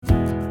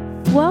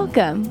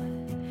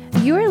Welcome.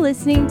 You are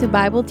listening to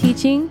Bible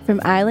teaching from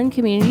Island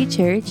Community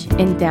Church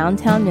in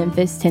downtown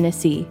Memphis,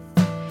 Tennessee.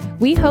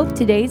 We hope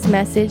today's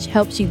message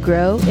helps you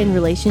grow in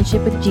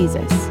relationship with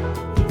Jesus.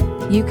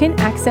 You can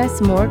access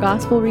more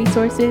gospel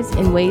resources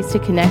and ways to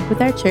connect with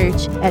our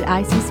church at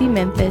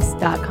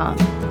iccmemphis.com.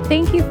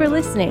 Thank you for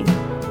listening.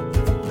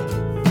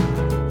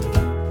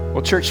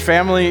 Well, church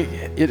family,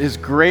 it is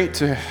great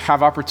to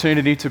have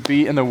opportunity to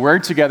be in the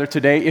Word together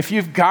today. If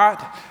you've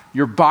got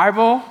your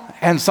Bible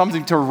and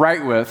something to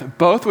write with,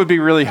 both would be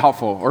really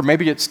helpful, or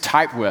maybe it's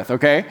type with,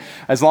 okay?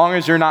 As long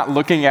as you're not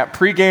looking at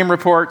pregame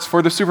reports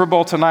for the Super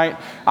Bowl tonight,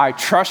 I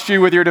trust you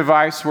with your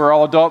device. We're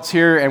all adults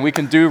here, and we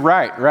can do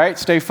right?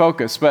 Stay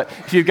focused. But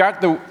if you've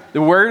got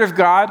the Word of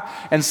God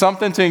and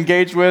something to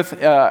engage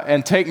with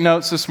and take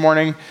notes this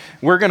morning,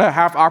 we're going to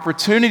have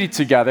opportunity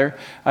together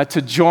to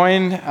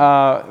join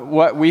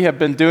what we have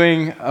been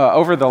doing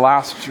over the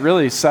last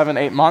really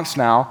 7-8 months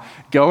now,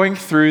 going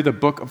through the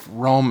book of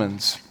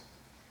Romans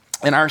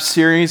in our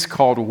series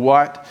called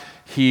What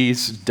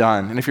He's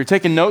Done. And if you're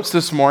taking notes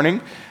this morning,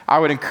 I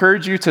would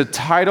encourage you to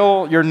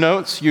title your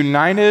notes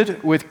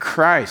United with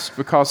Christ,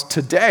 because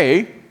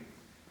today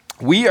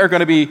we are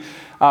going to be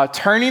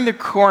turning the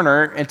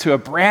corner into a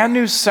brand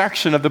new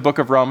section of the book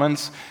of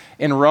Romans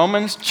in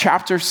Romans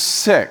chapter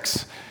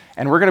 6.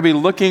 And we're going to be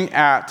looking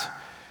at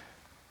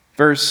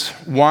verse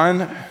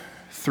 1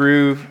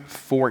 through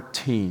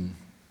 14.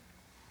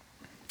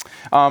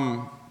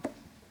 Up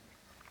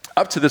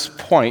to this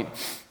point,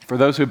 for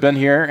those who've been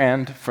here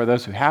and for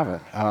those who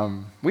haven't,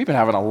 we've been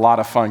having a lot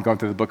of fun going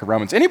through the book of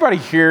Romans. Anybody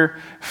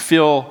here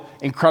feel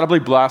incredibly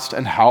blessed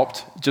and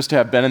helped just to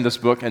have been in this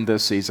book and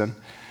this season?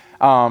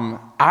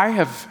 I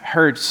have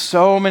heard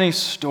so many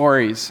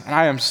stories, and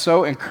I am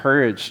so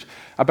encouraged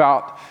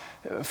about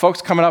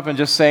folks coming up and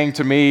just saying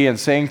to me and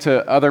saying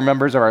to other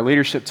members of our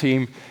leadership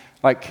team,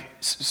 like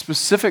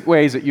specific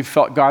ways that you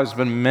felt God has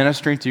been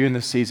ministering to you in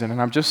this season.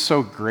 And I'm just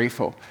so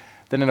grateful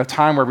that in a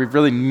time where we've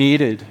really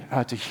needed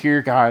to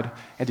hear God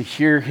and to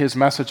hear His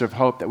message of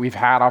hope, that we've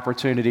had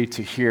opportunity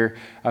to hear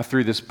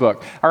through this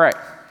book. All right,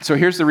 so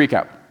here's the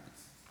recap.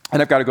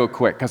 And I've got to go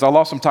quick because I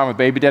lost some time with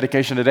baby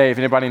dedication today. If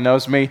anybody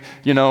knows me,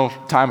 you know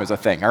time is a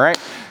thing, all right?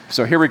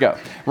 So here we go.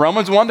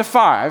 Romans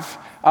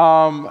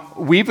 1-5,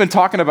 we've been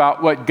talking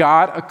about what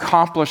God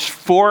accomplished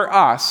for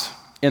us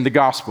in the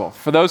gospel.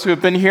 For those who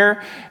have been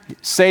here,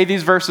 say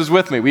these verses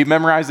with me. We've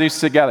memorized these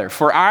together.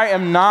 For I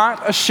am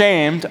not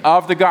ashamed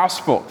of the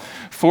gospel,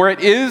 for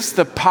it is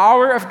the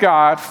power of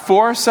God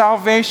for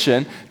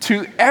salvation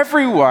to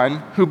everyone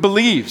who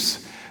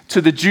believes,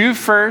 to the Jew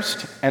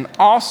first and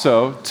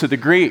also to the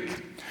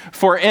Greek.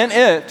 For in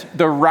it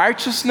the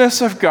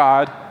righteousness of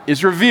God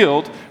is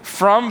revealed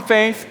from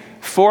faith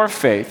for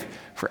faith.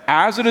 For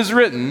as it is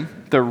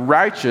written, the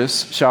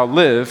righteous shall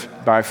live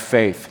by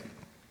faith.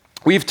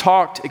 We've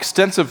talked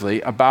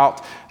extensively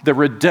about the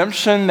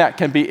redemption that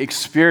can be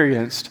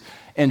experienced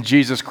in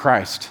Jesus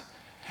Christ.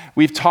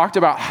 We've talked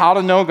about how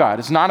to know God.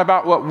 It's not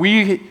about what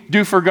we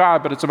do for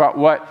God, but it's about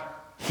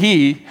what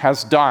He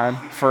has done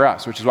for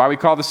us, which is why we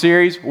call the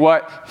series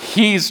What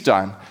He's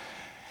Done.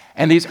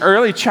 And these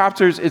early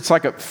chapters, it's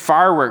like a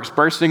fireworks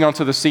bursting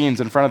onto the scenes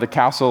in front of the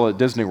castle at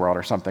Disney World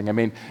or something. I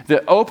mean,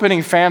 the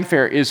opening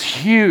fanfare is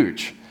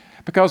huge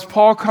because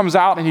Paul comes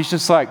out and he's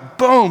just like,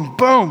 boom,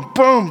 boom,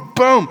 boom,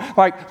 boom.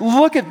 Like,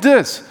 look at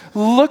this.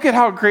 Look at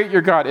how great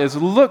your God is.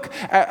 Look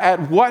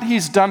at what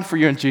He's done for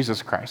you in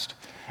Jesus Christ.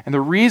 And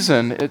the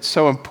reason it's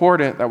so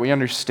important that we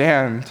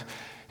understand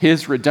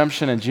His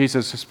redemption in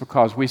Jesus is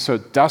because we so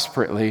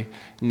desperately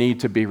need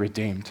to be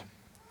redeemed.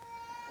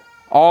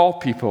 All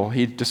people,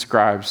 he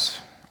describes,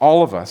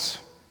 all of us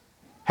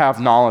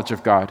have knowledge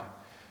of God.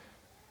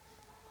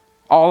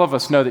 All of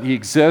us know that He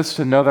exists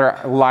and know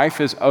that our life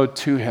is owed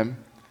to Him.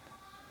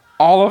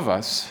 All of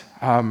us,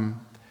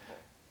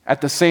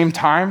 at the same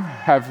time,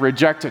 have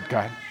rejected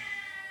God.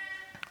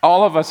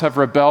 All of us have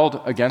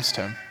rebelled against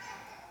Him.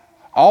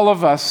 All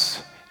of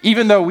us,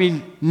 even though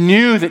we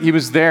knew that He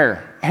was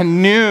there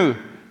and knew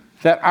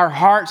that our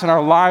hearts and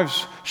our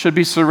lives should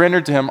be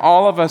surrendered to Him,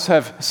 all of us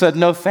have said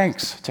no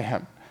thanks to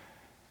Him.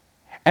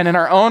 And in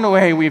our own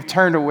way, we've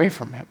turned away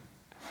from Him.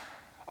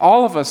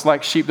 All of us,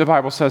 like sheep, the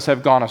Bible says,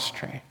 have gone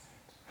astray.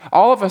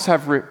 All of us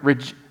have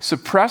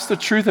suppressed the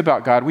truth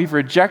about God. We've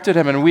rejected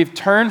Him, and we've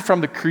turned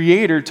from the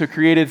Creator to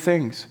created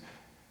things.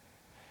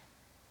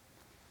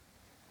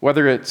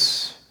 Whether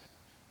it's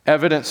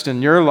evidenced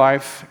in your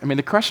life, I mean,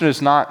 the question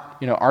is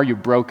not, are you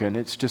broken?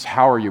 It's just,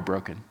 how are you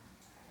broken?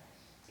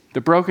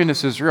 The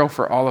brokenness is real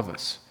for all of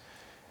us.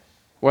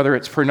 Whether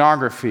it's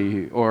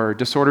pornography or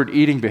disordered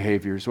eating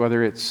behaviors,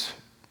 whether it's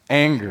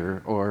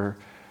anger or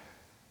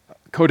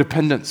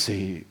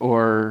codependency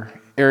or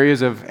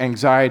areas of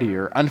anxiety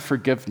or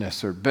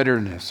unforgiveness or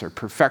bitterness or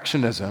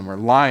perfectionism or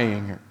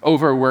lying or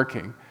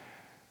overworking.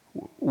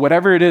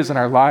 Whatever it is in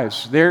our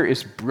lives, there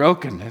is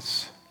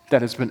brokenness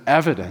that has been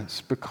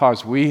evidenced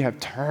because we have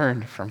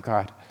turned from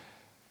God.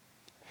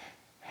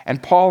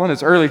 And Paul in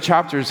his early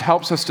chapters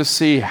helps us to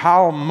see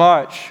how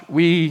much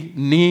we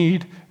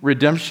need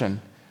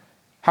redemption.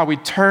 how we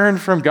turn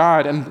from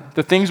God and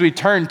the things we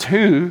turn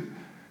to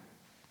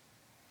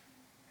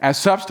as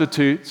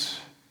substitutes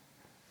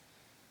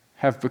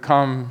have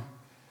become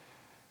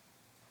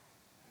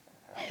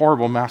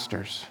horrible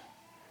masters.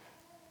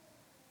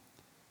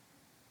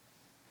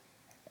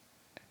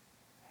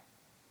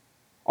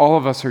 All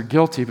of us are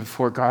guilty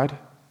before God.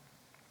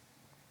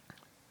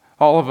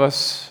 All of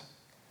us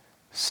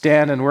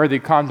stand in worthy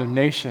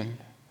condemnation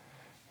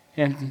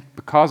and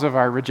because of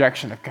our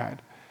rejection of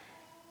God.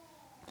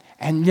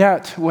 And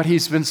yet, what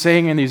he's been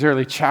saying in these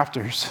early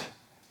chapters,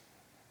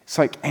 it's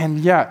like, and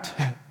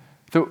yet,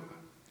 though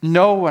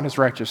no one is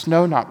righteous,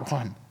 no, not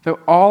one, though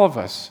all of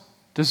us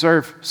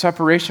deserve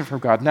separation from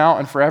God now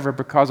and forever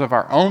because of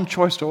our own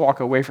choice to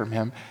walk away from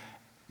him,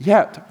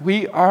 yet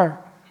we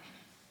are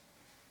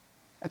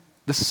at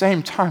the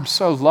same time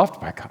so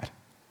loved by God.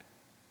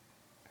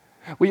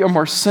 We are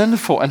more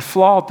sinful and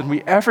flawed than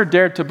we ever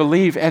dared to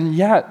believe, and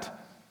yet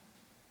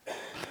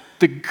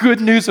the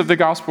good news of the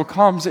gospel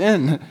comes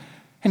in,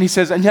 and he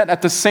says, and yet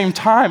at the same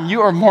time,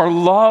 you are more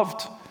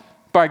loved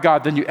by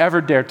God than you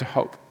ever dared to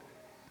hope.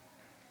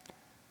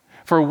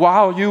 For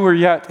while you were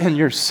yet in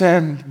your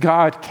sin,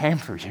 God came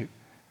for you,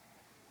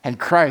 and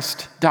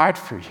Christ died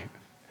for you.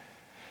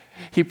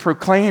 He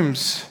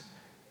proclaims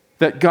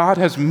that God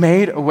has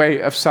made a way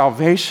of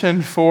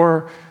salvation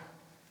for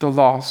the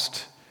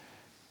lost,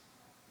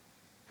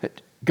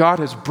 that God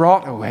has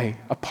brought a way,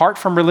 apart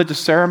from religious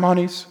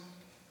ceremonies,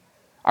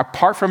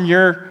 apart from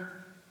your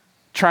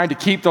trying to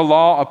keep the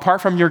law,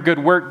 apart from your good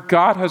work,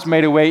 God has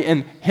made a way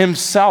in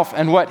himself,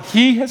 and what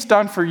he has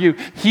done for you,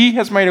 he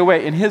has made a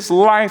way in his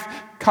life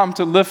come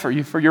to live for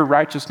you, for your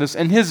righteousness.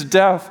 And his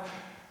death,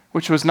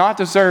 which was not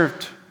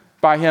deserved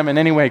by him in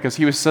any way because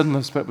he was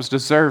sinless, but was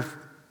deserved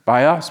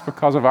by us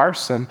because of our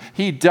sin.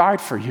 He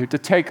died for you to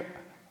take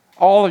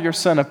all of your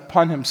sin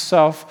upon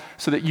himself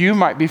so that you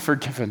might be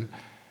forgiven.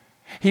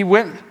 He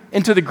went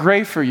into the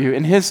grave for you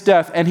in his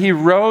death, and he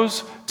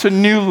rose to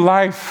new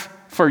life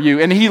for you.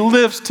 And he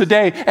lives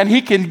today, and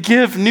he can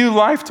give new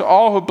life to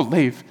all who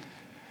believe.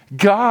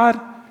 God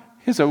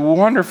is a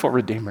wonderful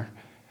Redeemer.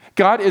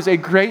 God is a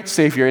great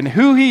Savior. In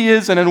who he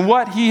is and in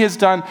what he has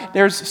done,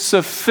 there's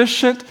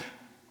sufficient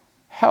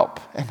help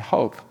and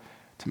hope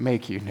to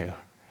make you new.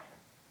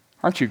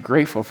 Aren't you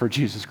grateful for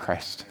Jesus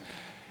Christ?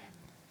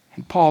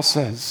 And Paul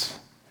says,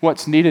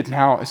 what's needed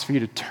now is for you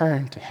to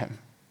turn to him.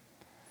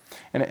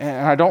 And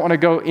I don't want to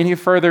go any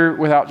further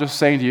without just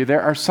saying to you,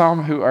 there are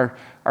some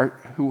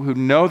who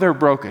know their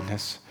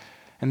brokenness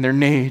and their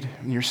need,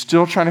 and you're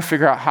still trying to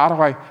figure out how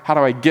do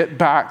I get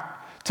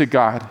back to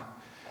God?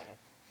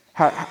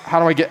 How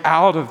do I get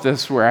out of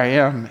this where I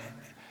am?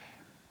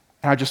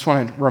 And I just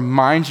want to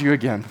remind you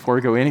again, before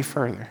we go any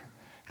further,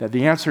 that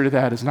the answer to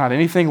that is not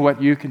anything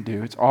what you can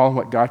do. It's all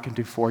what God can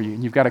do for you.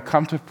 And you've got to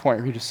come to a point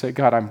where you just say,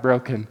 God, I'm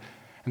broken,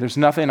 and there's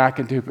nothing I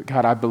can do, but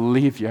God, I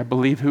believe you. I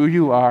believe who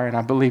you are, and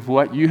I believe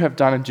what you have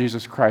done in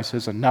Jesus Christ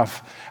is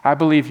enough. I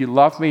believe you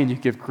love me and you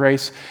give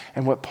grace.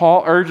 And what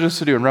Paul urges us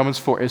to do in Romans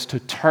 4 is to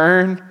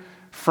turn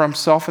from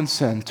self and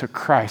sin to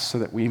Christ so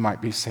that we might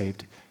be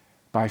saved.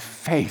 By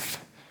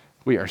faith,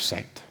 we are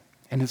saved.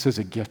 And this is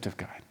a gift of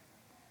God.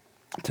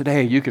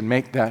 Today, you can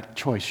make that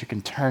choice. You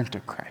can turn to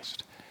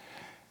Christ.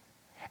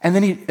 And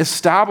then he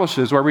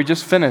establishes, where we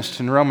just finished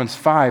in Romans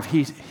 5,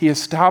 he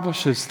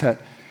establishes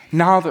that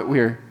now that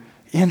we're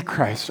in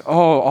Christ,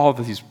 all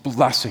of these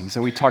blessings,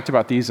 and we talked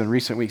about these in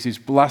recent weeks, these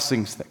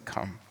blessings that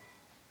come.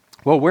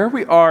 Well, where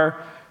we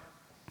are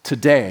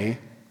today,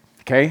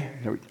 okay,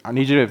 I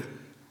need you to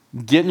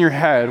get in your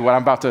head what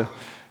I'm about to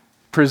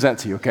present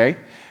to you, okay?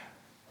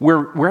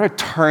 We're at a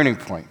turning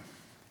point.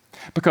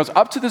 Because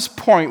up to this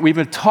point, we've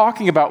been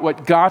talking about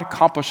what God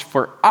accomplished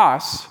for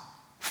us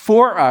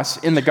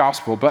in the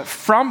gospel. But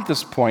from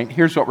this point,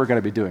 here's what we're going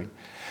to be doing.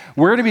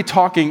 We're going to be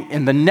talking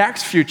in the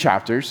next few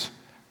chapters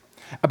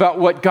about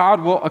what God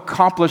will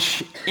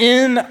accomplish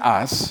in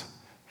us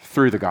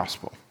through the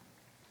gospel.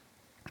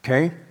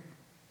 Okay?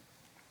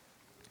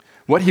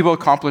 What he will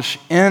accomplish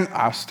in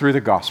us through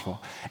the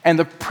gospel. And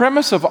the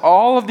premise of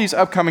all of these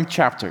upcoming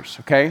chapters,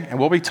 okay? And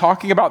we'll be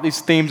talking about these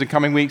themes in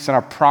coming weeks, and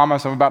I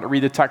promise I'm about to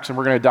read the text and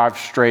we're going to dive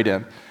straight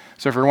in.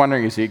 So if you're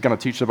wondering, is he going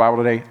to teach the Bible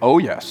today? Oh,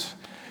 yes.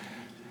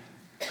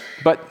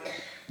 But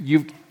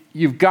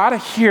you've got to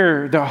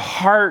hear the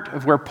heart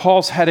of where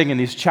Paul's heading in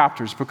these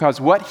chapters,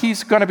 because what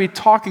he's going to be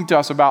talking to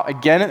us about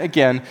again and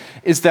again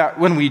is that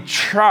when we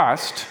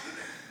trust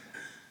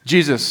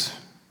Jesus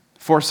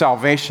for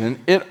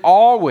salvation, it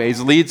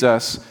always leads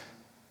us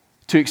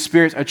to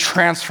experience a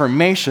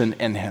transformation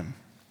in him.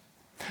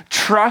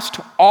 Trust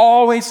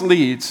always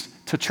leads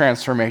to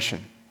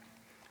transformation.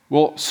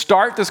 We'll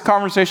start this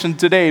conversation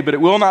today, but it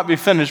will not be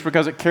finished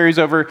because it carries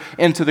over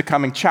into the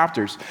coming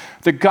chapters.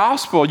 The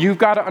gospel, you've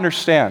got to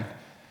understand,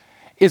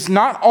 is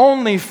not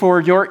only for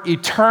your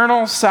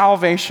eternal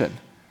salvation.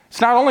 It's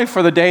not only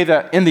for the day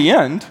that in the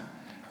end,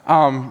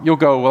 you'll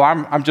go, well,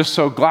 I'm just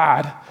so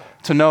glad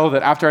to know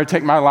that after I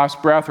take my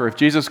last breath, or if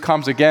Jesus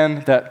comes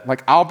again, that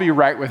like I'll be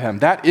right with him.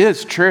 That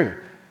is true.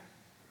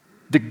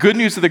 The good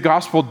news of the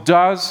gospel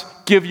does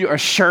give you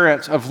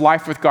assurance of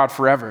life with God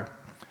forever.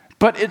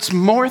 But it's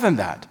more than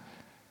that.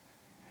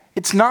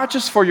 It's not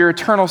just for your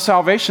eternal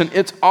salvation,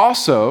 it's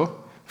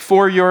also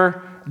for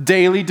your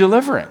daily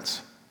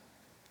deliverance.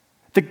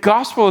 The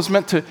gospel is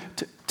meant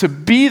to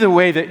be the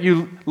way that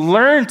you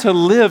learn to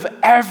live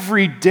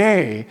every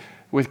day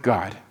with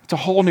God. It's a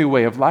whole new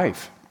way of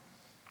life.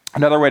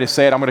 Another way to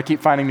say it, I'm going to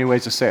keep finding new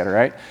ways to say it, all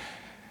right,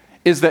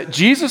 is that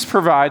Jesus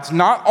provides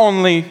not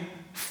only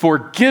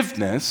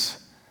forgiveness,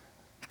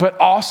 but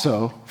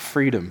also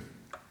freedom.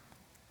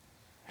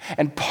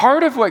 And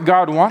part of what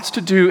God wants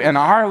to do in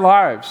our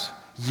lives,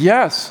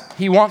 yes,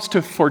 he wants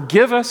to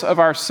forgive us of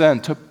our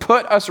sin, to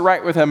put us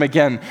right with him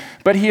again,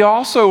 but he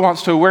also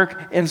wants to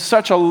work in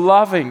such a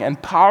loving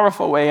and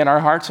powerful way in our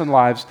hearts and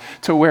lives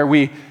to where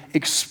we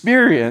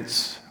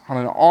experience on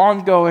an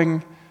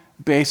ongoing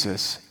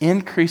basis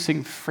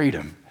increasing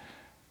freedom,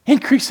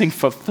 increasing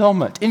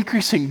fulfillment,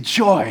 increasing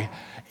joy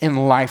in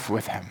life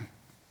with him.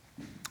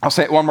 I'll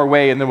say it one more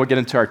way and then we'll get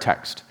into our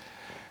text.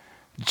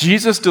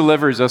 Jesus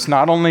delivers us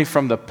not only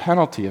from the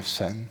penalty of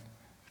sin,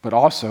 but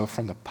also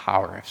from the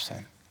power of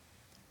sin.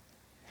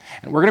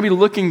 And we're going to be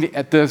looking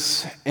at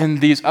this in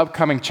these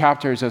upcoming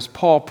chapters as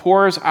Paul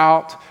pours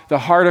out the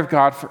heart of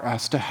God for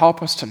us to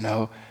help us to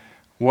know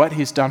what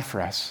he's done for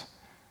us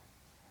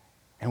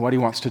and what he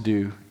wants to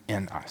do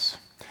in us.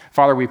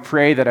 Father, we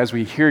pray that as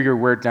we hear your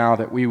word now,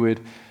 that we would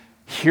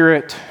hear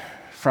it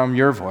from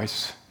your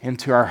voice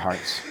into our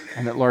hearts,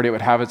 and that, Lord, it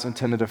would have its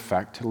intended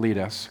effect to lead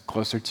us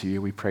closer to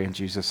you. We pray in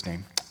Jesus'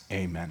 name.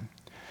 Amen.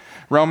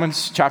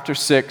 Romans chapter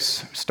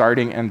 6,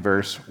 starting in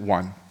verse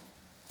 1.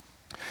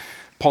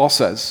 Paul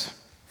says,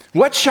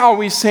 "What shall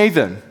we say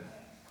then?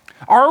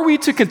 Are we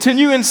to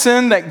continue in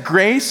sin that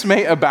grace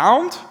may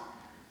abound?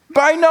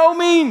 By no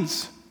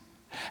means.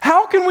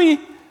 How can we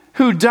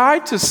who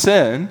died to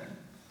sin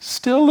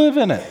still live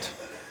in it?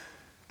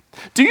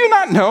 Do you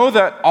not know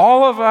that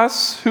all of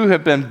us who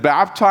have been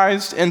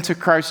baptized into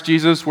Christ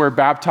Jesus were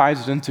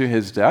baptized into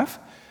his death?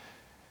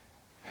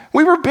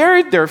 We were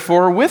buried,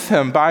 therefore, with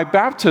him by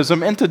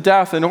baptism into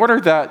death, in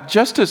order that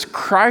just as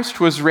Christ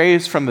was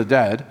raised from the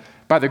dead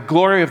by the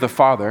glory of the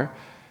Father,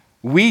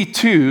 we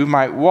too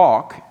might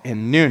walk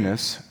in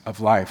newness of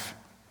life.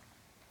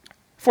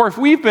 For if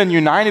we've been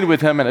united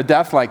with him in a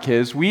death like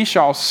his, we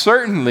shall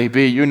certainly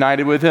be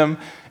united with him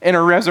in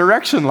a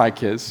resurrection like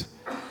his.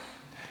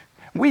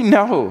 We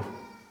know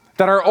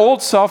that our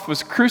old self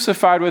was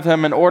crucified with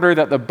him in order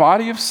that the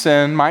body of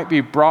sin might be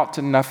brought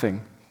to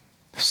nothing,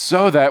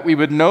 so that we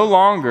would no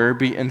longer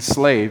be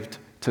enslaved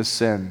to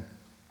sin.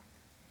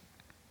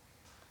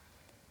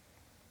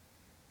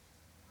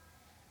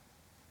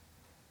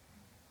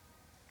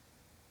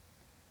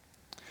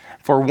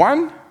 For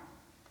one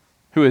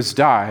who has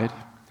died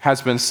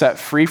has been set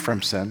free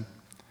from sin.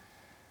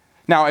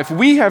 Now, if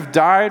we have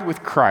died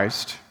with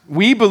Christ,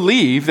 we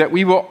believe that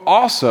we will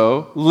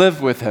also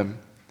live with him.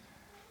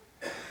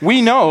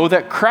 We know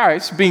that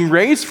Christ, being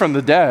raised from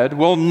the dead,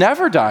 will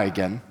never die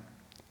again.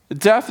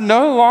 Death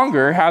no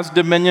longer has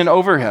dominion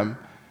over him.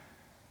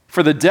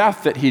 For the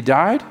death that he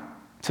died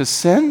to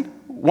sin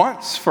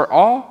once for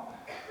all,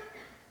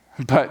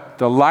 but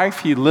the life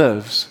he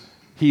lives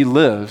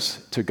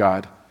to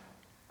God.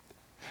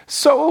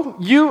 So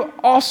you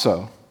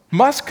also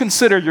must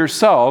consider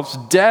yourselves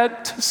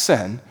dead to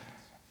sin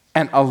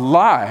and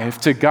alive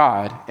to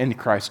God in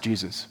Christ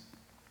Jesus.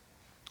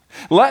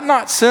 Let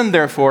not sin,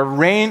 therefore,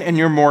 reign in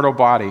your mortal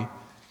body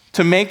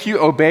to make you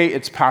obey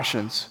its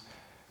passions.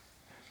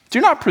 Do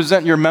not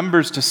present your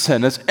members to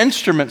sin as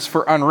instruments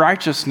for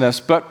unrighteousness,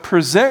 but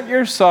present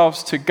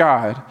yourselves to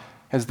God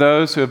as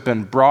those who have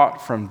been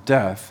brought from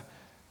death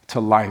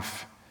to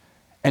life,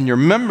 and your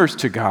members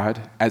to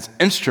God as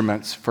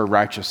instruments for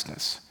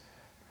righteousness.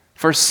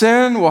 For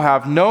sin will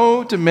have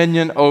no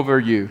dominion over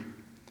you,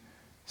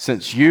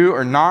 since you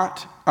are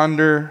not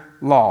under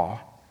law,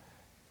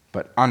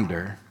 but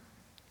under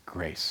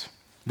grace."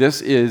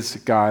 This is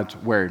God's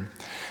word.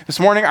 This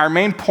morning, our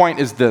main point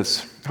is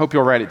this. I hope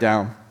you'll write it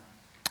down.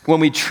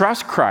 When we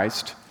trust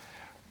Christ,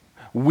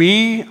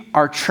 we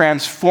are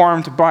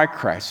transformed by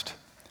Christ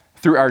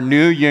through our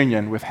new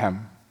union with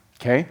him.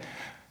 Okay?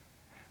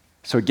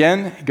 So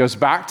again, it goes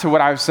back to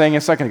what I was saying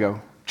a second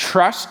ago.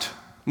 Trust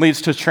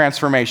leads to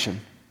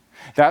transformation.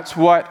 That's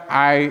what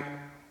I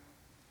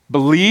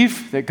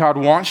believe that God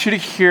wants you to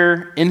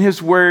hear in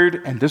his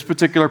word and this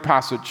particular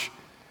passage.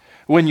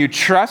 When you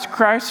trust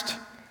Christ,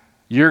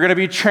 you're going to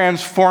be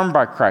transformed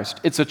by Christ.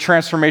 It's a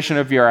transformation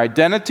of your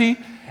identity,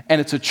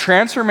 and it's a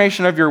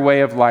transformation of your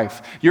way of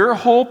life. Your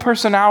whole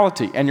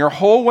personality and your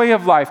whole way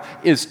of life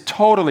is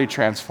totally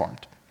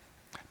transformed.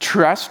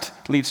 Trust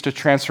leads to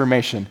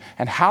transformation.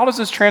 And how does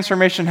this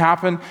transformation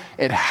happen?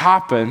 It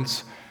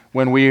happens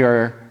when we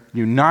are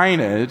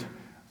united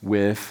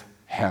with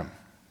him.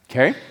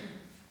 Okay?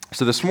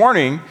 So this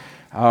morning,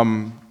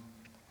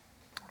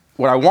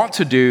 what I want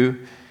to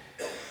do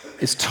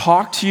is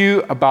talk to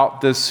you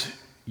about this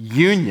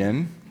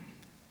union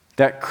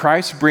that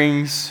Christ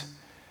brings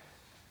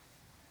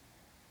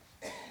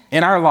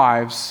in our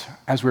lives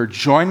as we're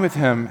joined with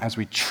him, as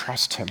we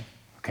trust him,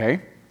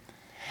 okay?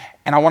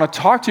 And I want to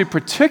talk to you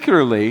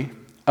particularly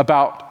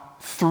about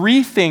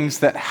three things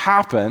that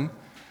happen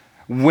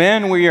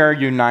when we are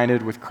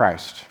united with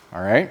Christ,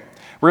 all right?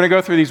 We're going to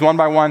go through these one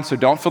by one, so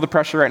don't feel the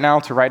pressure right now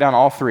to write down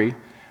all three.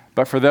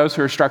 But for those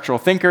who are structural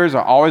thinkers,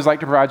 I always like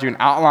to provide you an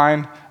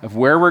outline of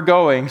where we're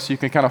going so you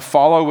can kind of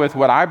follow with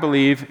what I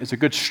believe is a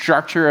good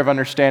structure of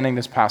understanding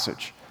this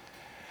passage.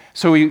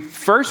 So we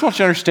first want you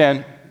to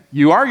understand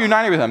you are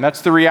united with him.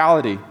 That's the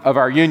reality of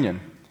our union.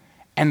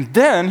 And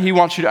then he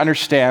wants you to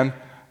understand,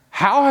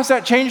 how has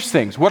that changed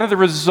things? What are the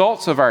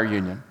results of our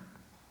union?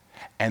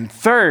 And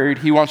third,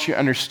 he wants you to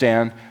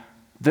understand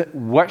that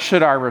what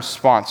should our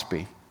response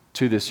be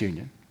to this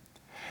union?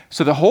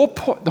 So the whole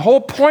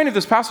point of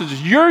this passage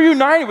is you're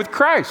united with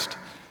Christ.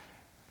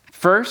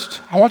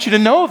 First, I want you to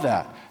know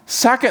that.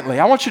 Secondly,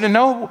 I want you to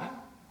know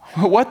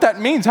what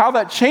that means, how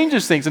that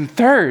changes things. And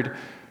third,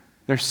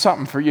 there's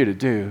something for you to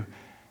do.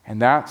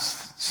 And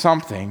that's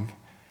something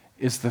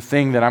is the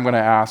thing that I'm going to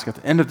ask at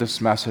the end of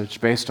this message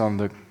based on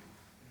the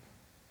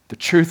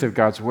truth of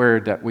God's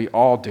word that we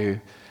all do,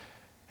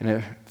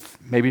 and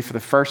maybe for the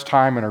first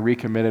time in a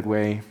recommitted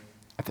way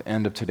at the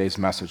end of today's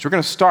message. We're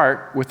going to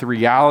start with the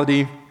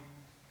reality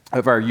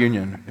of our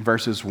union in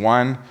verses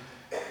 1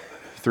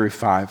 through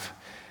 5.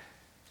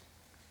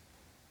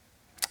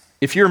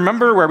 If you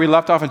remember where we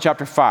left off in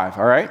chapter 5,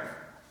 all right?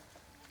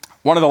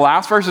 One of the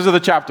last verses of the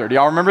chapter. Do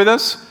y'all remember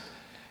this?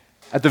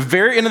 At the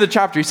very end of the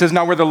chapter, he says,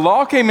 now where the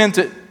law came in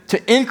to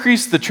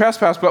increase the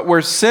trespass, but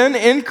where sin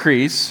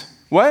increased,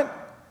 what?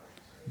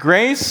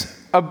 Grace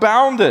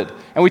abounded.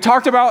 And we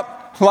talked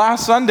about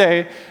last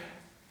Sunday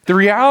the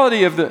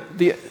reality of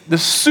the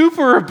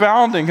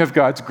superabounding of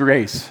God's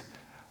grace.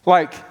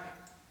 Like,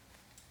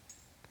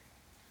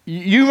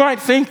 you might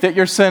think that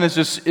your sin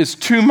is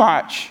too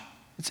much.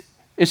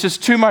 It's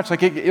just too much.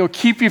 Like it'll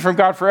keep you from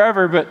God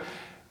forever.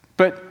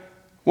 But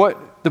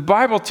what the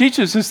Bible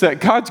teaches is that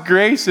God's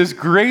grace is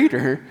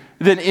greater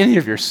than any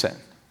of your sin.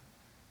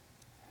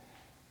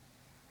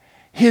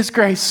 His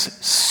grace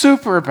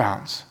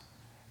superabounds.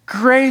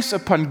 Grace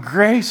upon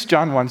grace,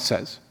 John 1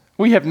 says.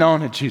 We have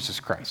known in Jesus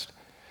Christ.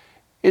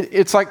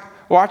 It's like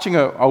watching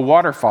a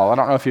waterfall. I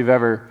don't know if you've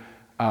ever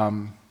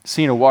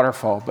seen a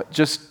waterfall, but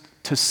just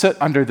to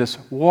sit under this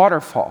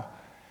waterfall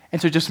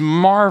and to just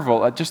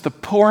marvel at just the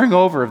pouring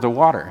over of the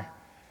water.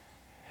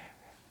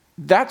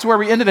 That's where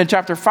we ended in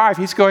chapter 5.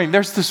 He's going,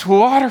 there's this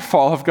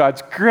waterfall of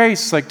God's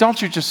grace. Like,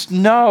 don't you just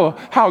know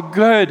how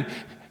good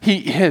he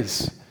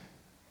is?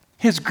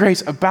 His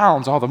grace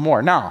abounds all the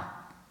more. Now,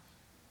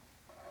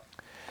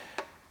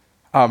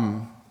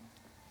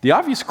 the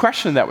obvious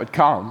question that would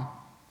come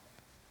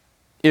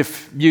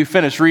if you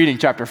finish reading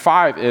chapter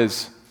 5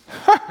 is,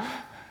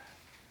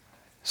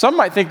 some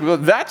might think, well,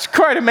 that's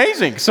quite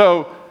amazing.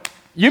 So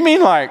you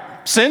mean like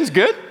sin's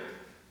good?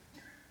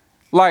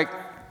 Like,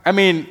 I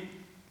mean,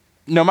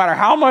 no matter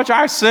how much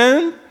I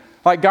sin,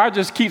 like God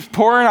just keeps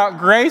pouring out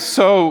grace.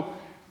 So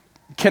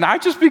can I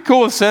just be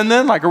cool with sin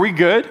then? Like, are we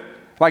good?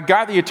 Like,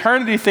 got the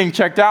eternity thing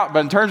checked out, but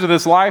in terms of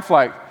this life,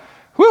 like,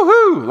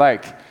 woohoo,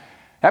 like,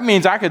 that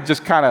means I could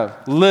just kind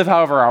of live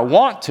however I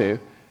want to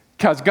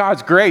because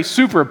God's grace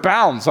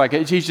superabounds. Like,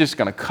 he's just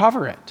going to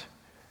cover it.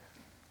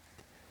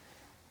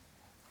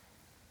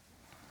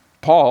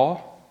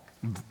 Paul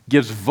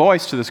gives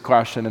voice to this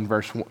question in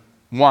verse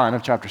 1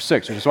 of chapter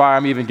 6, which is why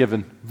I'm even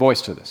giving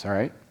voice to this, all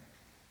right?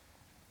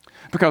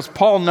 Because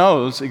Paul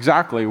knows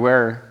exactly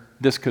where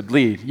this could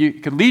lead.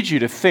 It could lead you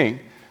to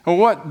think, well,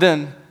 what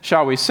then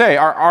shall we say?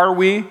 Are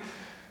we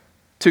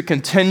to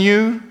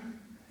continue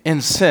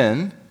in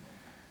sin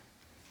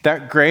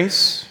that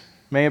grace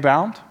may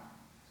abound?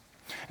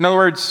 In other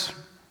words,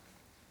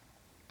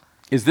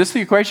 is this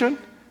the equation?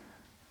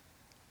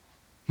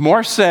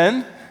 More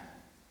sin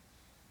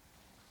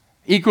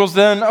equals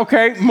then,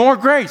 okay, more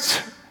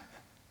grace.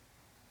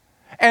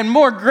 And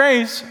more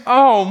grace,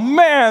 oh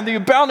man, the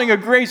abounding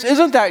of grace,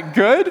 isn't that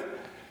good?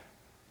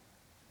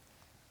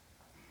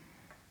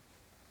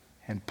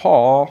 And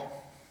Paul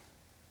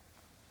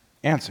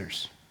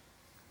answers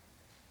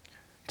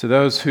to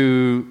those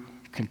who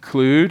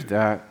conclude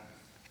that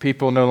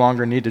people no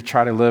longer need to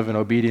try to live in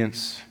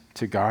obedience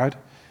to God.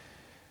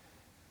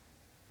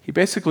 He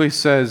basically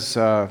says,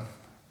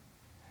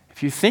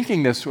 if you're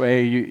thinking this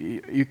way,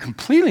 you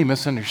completely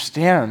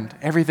misunderstand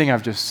everything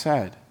I've just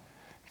said.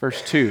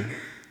 Verse 2,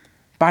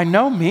 by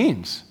no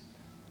means.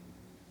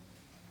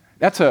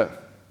 That's a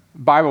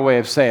Bible way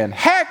of saying,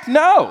 heck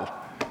no!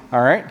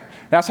 All right?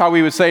 That's how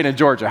we would say it in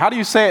Georgia. How do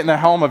you say it in the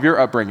home of your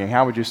upbringing?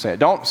 How would you say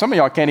it? Some of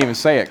y'all can't even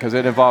say it because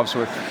it involves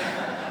with...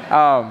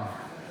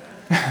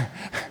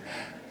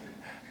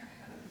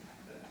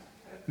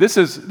 This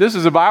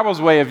is the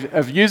Bible's way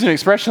of using an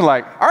expression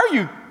like, are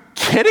you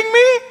kidding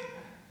me?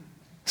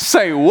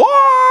 Say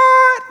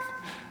what?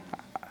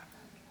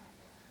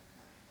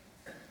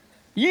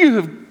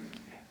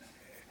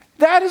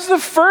 That is the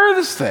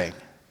furthest thing,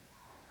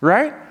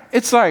 right?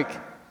 It's like,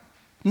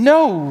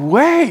 no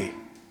way.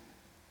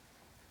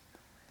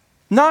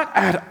 Not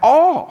at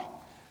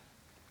all.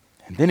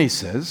 And then he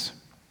says,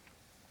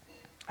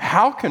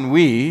 how can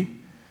we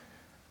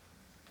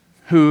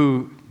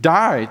who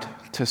died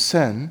to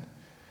sin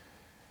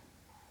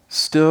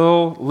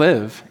still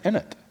live in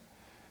it.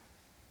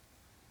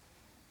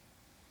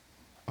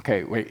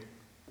 Okay, wait.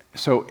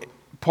 So,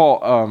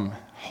 Paul,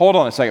 hold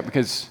on a second,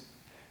 because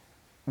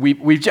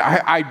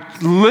I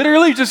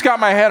literally just got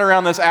my head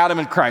around this Adam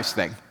and Christ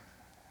thing.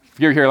 If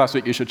you're here last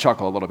week, you should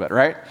chuckle a little bit,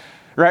 right?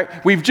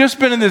 Right? We've just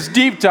been in this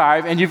deep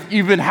dive, and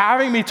you've been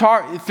having me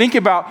think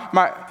about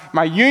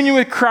my union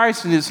with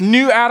Christ and this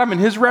new Adam and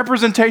his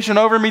representation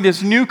over me,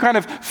 this new kind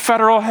of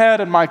federal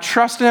head and my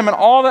trust in him and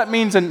all that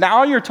means. And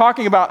now you're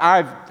talking about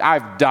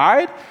I've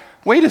died?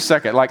 Wait a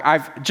second, like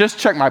I've just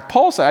checked my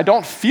pulse. I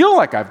don't feel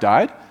like I've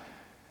died.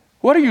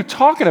 What are you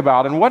talking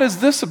about? And what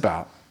is this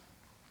about?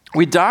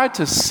 We died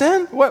to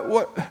sin?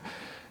 What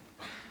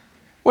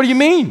do you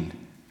mean?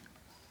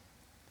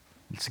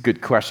 It's a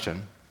good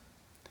question.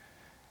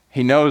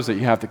 He knows that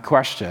you have the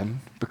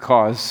question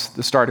because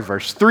the start of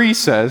verse 3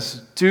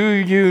 says, "Do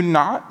you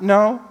not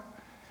know?"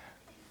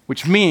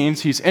 Which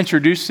means he's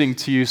introducing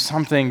to you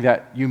something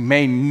that you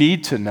may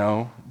need to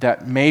know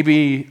that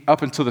maybe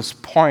up until this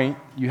point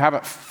you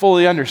haven't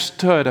fully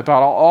understood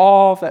about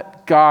all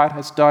that God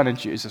has done in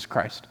Jesus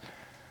Christ.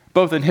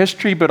 Both in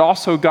history, but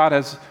also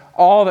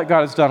all that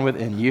God has done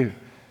within you.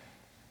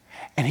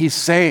 And he's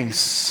saying,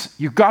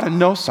 you've got to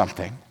know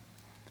something.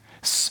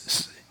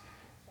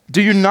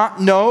 Do you not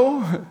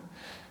know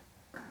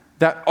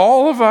that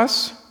all of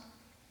us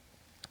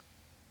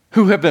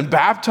who have been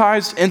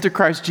baptized into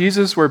Christ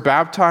Jesus were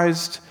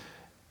baptized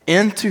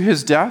into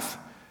his death?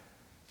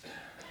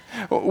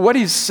 What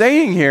he's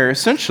saying here,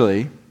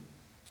 essentially,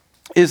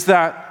 is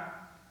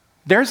that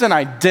there's an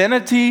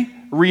identity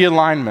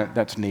realignment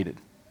that's needed.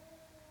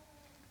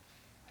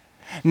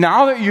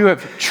 Now that you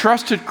have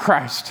trusted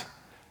Christ,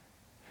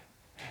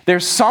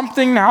 there's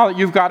something now that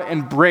you've got to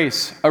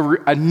embrace,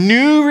 a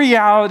new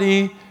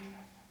reality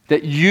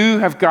that you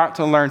have got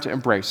to learn to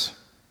embrace.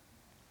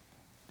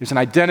 There's an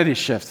identity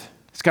shift.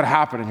 It's got to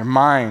happen in your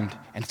mind,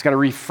 and it's got to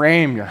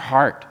reframe your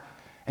heart.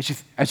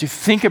 As you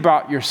think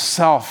about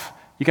yourself,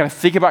 you got to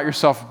think about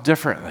yourself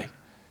differently.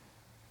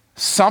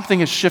 Something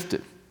has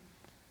shifted.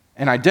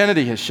 An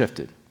identity has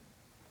shifted.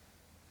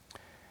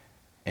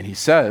 And he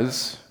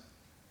says,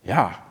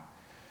 yeah,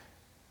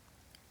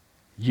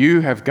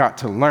 you have got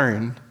to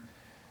learn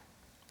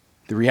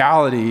the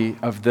reality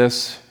of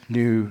this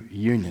new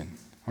union.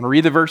 I'm going to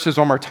read the verses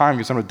one more time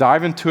because I'm going to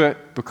dive into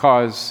it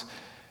because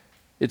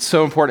it's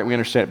so important we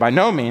understand it. By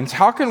no means,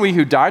 how can we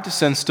who died to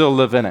sin still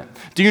live in it?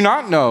 Do you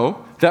not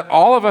know that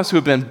all of us who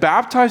have been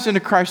baptized into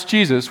Christ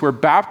Jesus were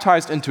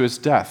baptized into his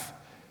death?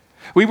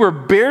 We were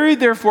buried,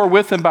 therefore,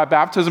 with him by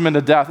baptism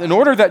into death, in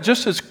order that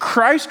just as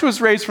Christ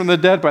was raised from the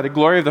dead by the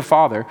glory of the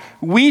Father,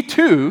 we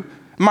too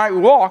might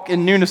walk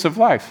in newness of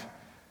life.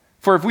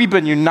 For if we've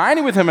been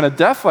united with him in a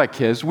death like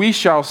his, we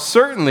shall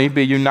certainly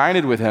be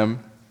united with him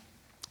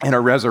in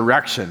a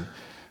resurrection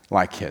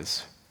like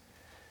his.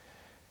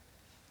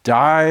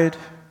 Died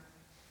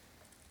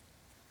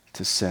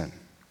to sin.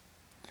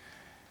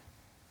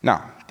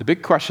 Now, the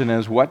big question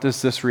is, what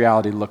does this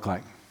reality look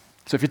like?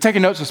 So if you're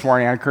taking notes this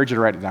morning, I encourage you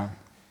to write it down.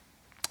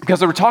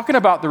 Because we're talking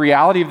about the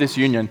reality of this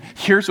union,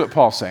 here's what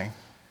Paul's saying.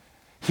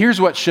 Here's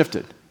what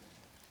shifted.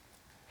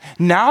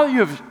 Now that you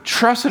have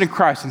trusted in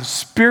Christ and the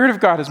Spirit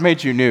of God has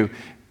made you new,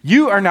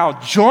 you are now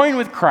joined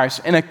with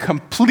Christ in a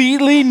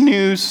completely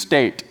new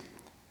state.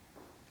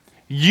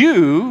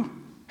 You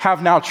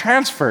have now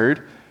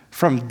transferred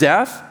from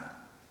death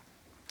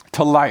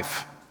to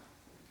life.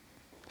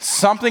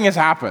 Something has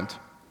happened.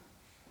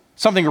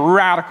 Something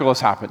radical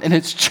has happened, and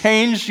it's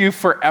changed you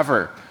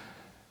forever.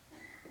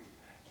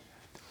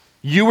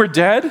 You were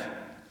dead,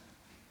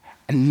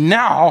 and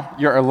now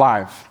you're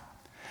alive.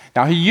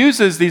 Now, he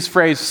uses these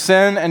phrases,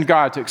 sin and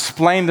God, to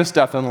explain this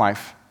death and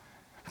life,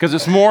 because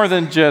it's more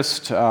than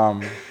just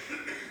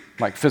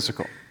like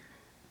physical.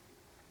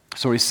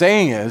 So what he's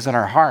saying is, in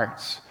our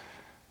hearts,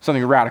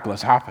 something radical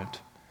has happened.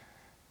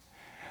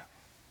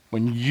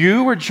 When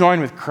you were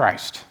joined with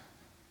Christ,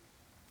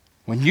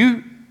 when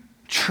you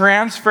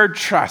transferred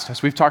trust,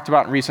 as we've talked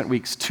about in recent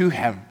weeks, to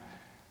him,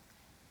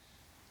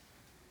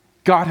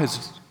 God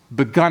has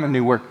begun a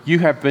new work. You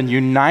have been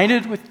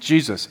united with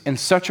Jesus in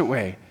such a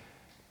way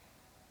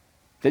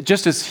that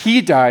just as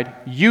he died,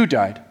 you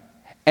died.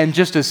 And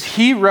just as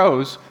he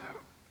rose,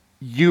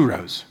 you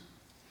rose.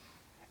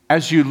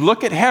 As you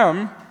look at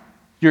him,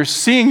 you're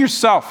seeing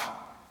yourself.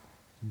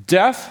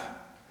 Death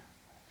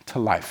to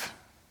life.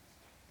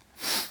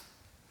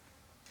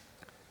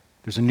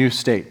 There's a new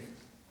state.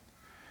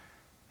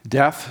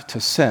 Death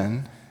to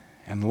sin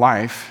and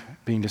life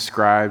being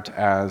described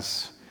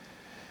as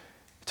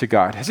to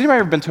God. Has anybody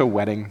ever been to a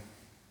wedding?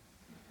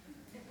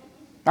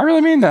 I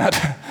really mean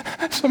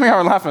that. Some of y'all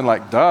are laughing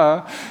like,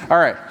 duh. All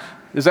right.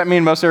 Does that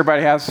mean most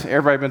everybody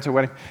been to a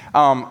wedding?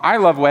 I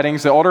love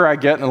weddings. The older I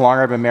get and the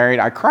longer I've been married,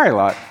 I cry a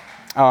lot.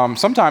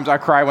 Sometimes I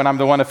cry when I'm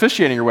the one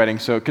officiating your wedding,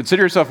 so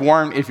consider yourself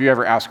warned if you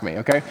ever ask me,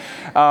 okay?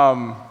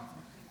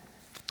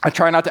 I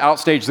try not to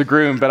outstage the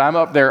groom, but I'm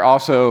up there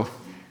also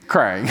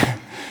crying.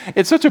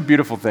 It's such a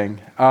beautiful thing.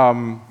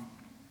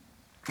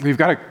 We've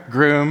got a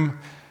groom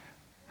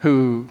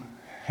who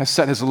has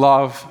set his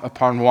love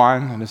upon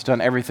one and has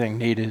done everything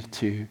needed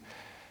to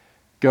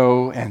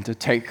go and to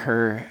take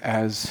her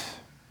as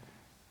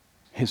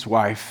his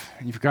wife.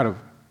 And you've got a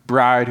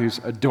bride who's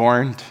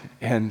adorned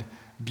in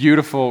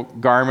beautiful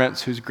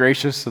garments, who's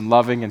gracious and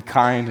loving and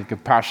kind and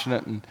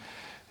compassionate, and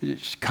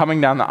she's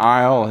coming down the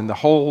aisle, and the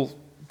whole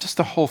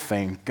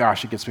thing,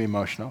 gosh, it gets me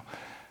emotional.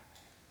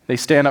 They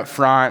stand up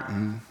front,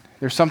 and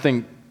there's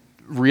something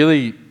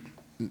really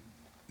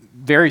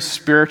very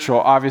spiritual,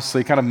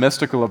 obviously kind of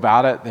mystical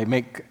about it. They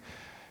make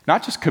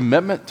not just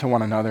commitment to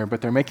one another,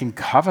 but they're making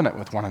covenant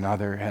with one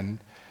another. And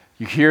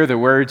you hear the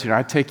words,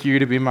 I take you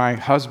to be my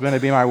husband, to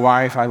be my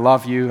wife, I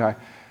love you,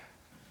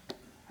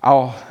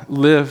 I'll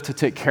live to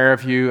take care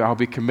of you, I'll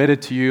be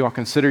committed to you, I'll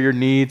consider your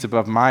needs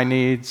above my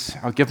needs,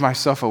 I'll give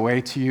myself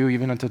away to you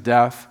even unto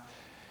death.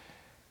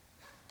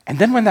 And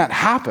then when that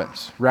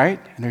happens, right,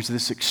 and there's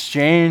this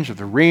exchange of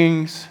the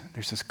rings,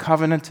 there's this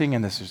covenanting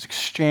and this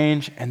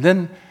exchange, and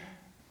then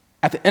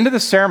at the end of the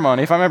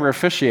ceremony, if I'm ever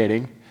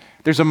officiating,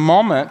 there's a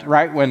moment,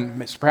 right,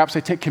 when perhaps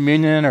they take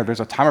communion or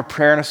there's a time of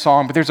prayer and a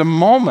song, but there's a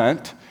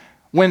moment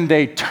when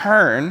they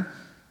turn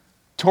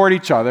toward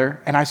each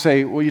other, and I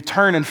say, well, you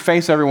turn and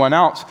face everyone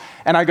else,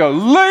 and I go,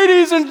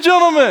 ladies and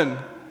gentlemen,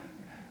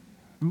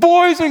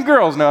 boys and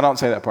girls. No, I don't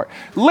say that part.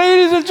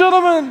 Ladies and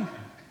gentlemen,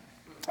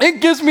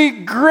 it gives me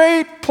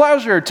great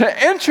pleasure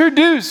to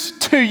introduce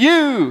to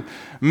you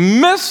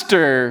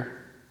Mr.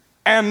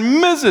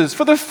 and Mrs.,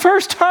 for the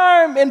first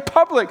time in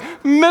public,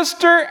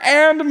 Mr.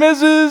 and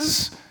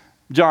Mrs.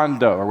 John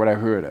Doe, or whatever,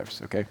 who it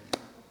is, okay?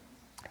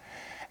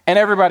 And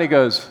everybody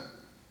goes,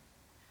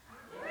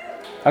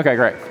 okay,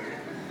 great.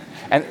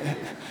 And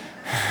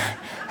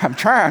I'm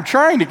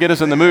trying to get us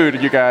in the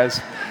mood, you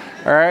guys,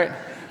 all right?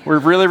 We're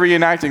really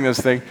reuniting this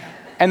thing.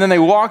 And then they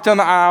walk down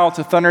the aisle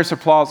to thunderous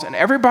applause, and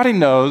everybody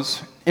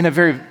knows in a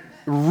very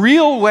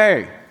real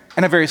way,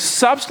 in a very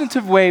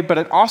substantive way, but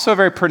in also a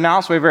very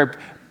pronounced way, very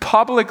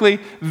publicly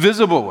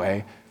visible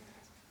way,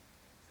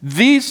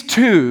 these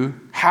two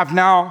have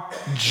now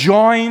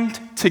joined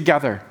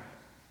together.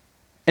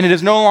 And it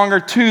is no longer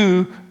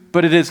two,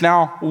 but it is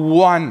now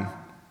one.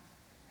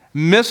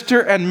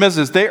 Mr. and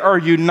Mrs., they are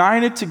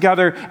united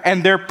together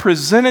and they're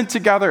presented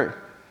together.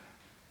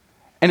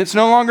 And it's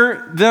no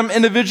longer them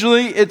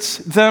individually, it's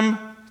them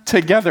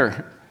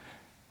together.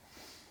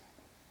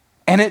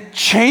 And it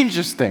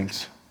changes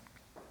things.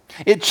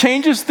 It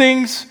changes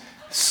things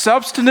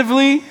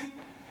substantively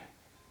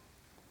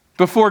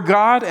before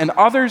God and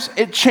others.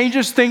 It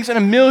changes things in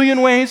a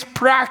million ways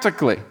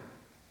practically.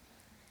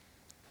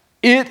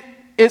 It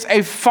is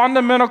a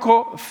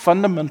fundamental.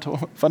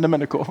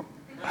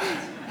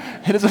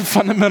 It is a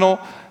fundamental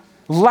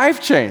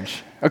life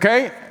change,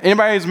 okay?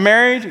 Anybody who's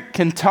married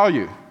can tell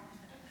you.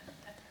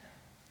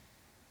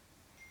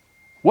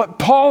 What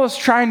Paul is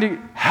trying to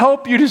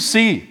help you to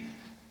see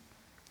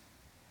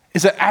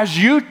is that as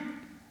you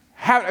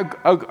have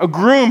a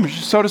groom,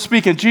 so to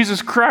speak, in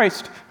Jesus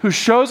Christ, who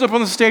shows up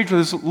on the stage with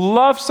his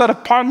love set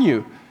upon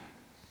you,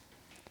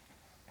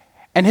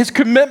 and his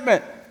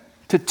commitment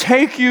to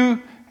take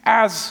you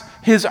as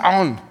his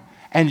own,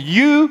 and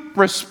you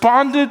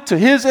responded to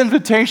his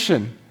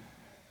invitation,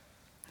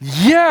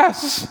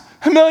 yes,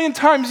 a million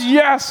times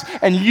yes,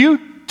 and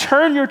you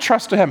turn your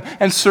trust to him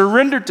and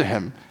surrender to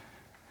him,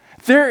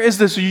 there is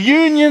this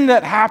union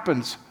that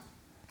happens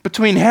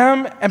between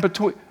him and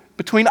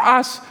between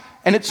us,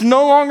 and it's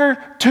no longer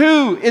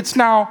two, it's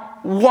now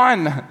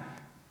one.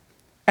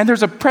 And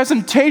there's a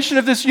presentation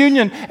of this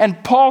union,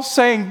 and Paul's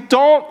saying,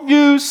 don't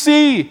you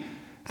see?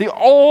 The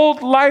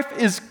old life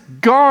is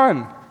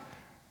gone.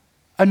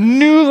 A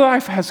new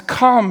life has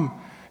come.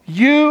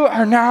 You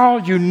are now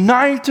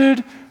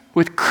united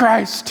with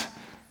Christ.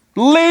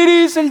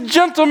 Ladies and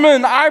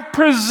gentlemen, I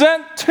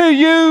present to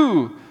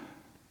you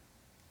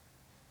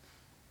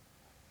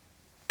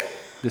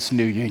this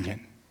new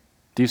union.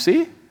 Do you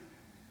see?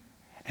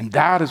 And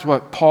that is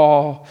what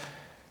Paul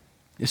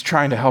is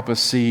trying to help us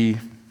see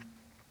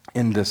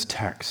in this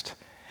text.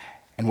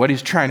 And what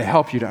he's trying to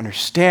help you to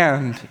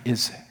understand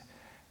is,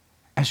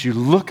 as you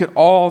look at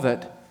all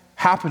that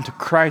happened to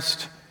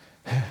Christ,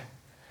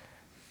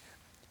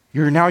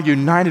 you're now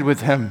united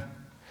with him.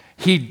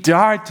 He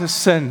died to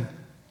sin,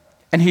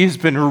 and he has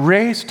been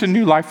raised to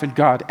new life in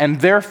God. And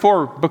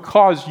therefore,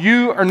 because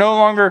you are no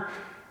longer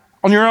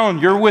on your own,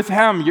 you're with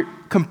him, you're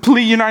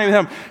completely united with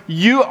him,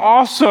 you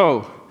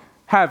also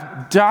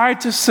have died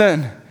to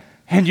sin,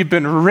 and you've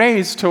been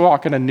raised to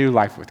walk in a new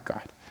life with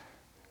God.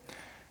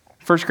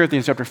 1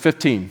 Corinthians chapter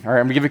 15. All right,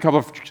 I'm going to give you a couple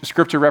of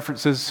scripture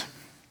references.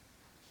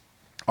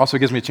 Also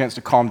gives me a chance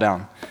to calm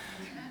down.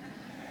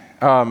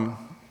 1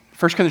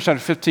 Corinthians chapter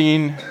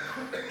 15,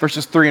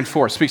 verses 3 and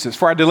 4 speaks this.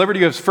 For I delivered to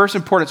you as first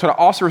importance what I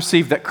also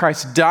received, that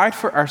Christ died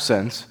for our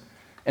sins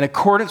in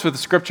accordance with the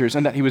scriptures,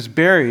 and that he was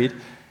buried,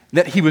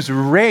 that he was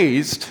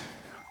raised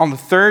on the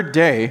third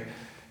day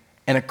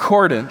in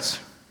accordance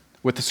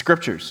with the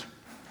scriptures.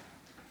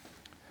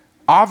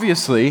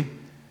 Obviously,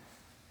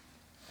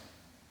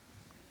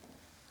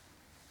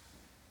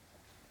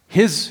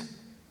 this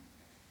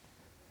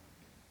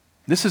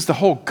is the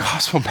whole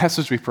gospel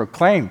message we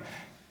proclaim.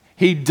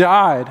 He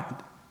died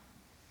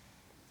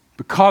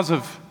because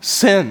of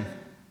sin.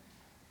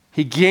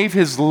 He gave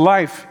his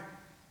life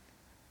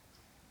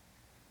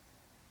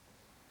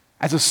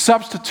as a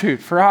substitute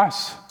for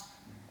us.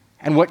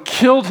 And what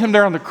killed him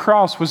there on the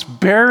cross was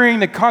bearing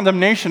the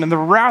condemnation and the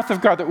wrath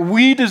of God that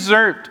we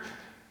deserved.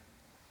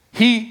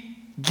 He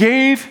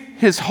gave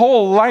his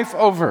whole life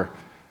over,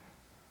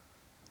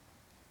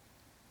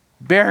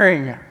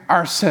 bearing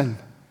our sin.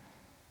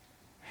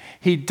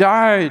 He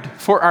died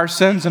for our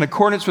sins in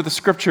accordance with the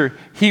scripture.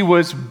 He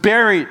was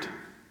buried.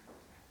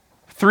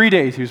 3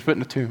 days he was put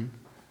in a tomb.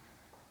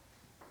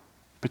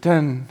 But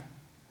then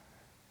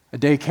a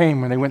day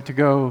came when they went to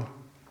go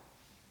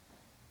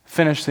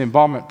finish the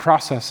embalmment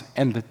process,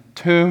 and the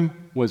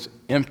tomb was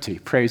empty.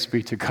 Praise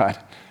be to God.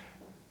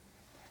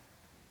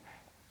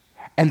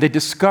 And they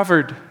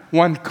discovered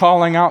one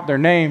calling out their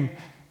name.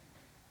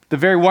 The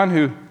very one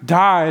who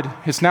died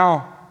is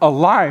now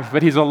alive,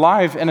 but he's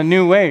alive in a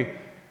new way.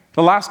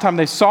 The last time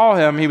they saw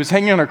him, he was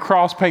hanging on a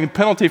cross, paying a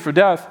penalty for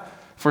death,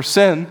 for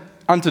sin,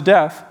 unto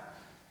death.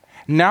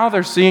 Now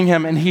they're seeing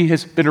him, and he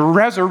has been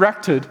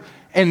resurrected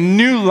in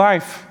new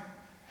life.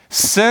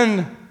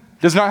 Sin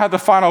does not have the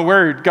final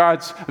word.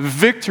 God's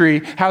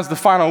victory has the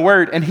final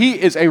word, and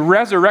he is a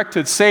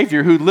resurrected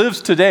Savior who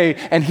lives today,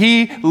 and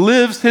he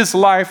lives his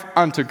life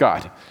unto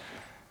God.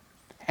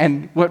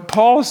 And what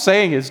Paul is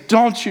saying is,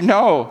 don't you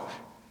know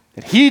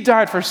that he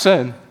died for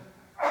sin?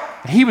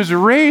 He was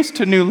raised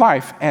to new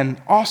life.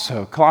 And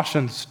also,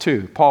 Colossians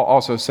 2, Paul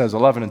also says,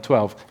 11 and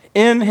 12,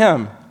 in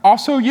him,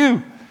 also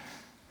you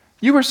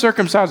were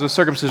circumcised with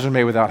circumcision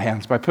made without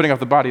hands, by putting off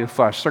the body of the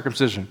flesh,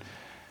 circumcision.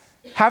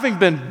 Having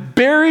been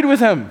buried with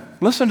him,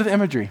 listen to the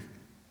imagery.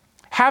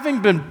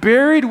 Having been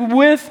buried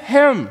with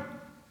him,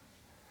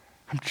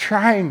 I'm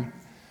trying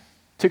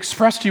to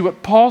express to you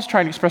what Paul's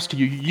trying to express to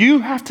you. You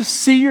have to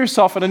see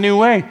yourself in a new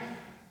way.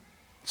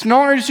 It's no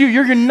longer just you.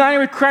 You're united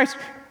with Christ.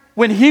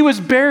 When he was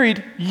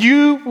buried,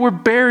 you were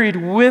buried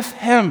with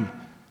him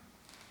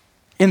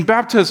in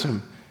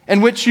baptism,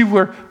 in which you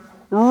were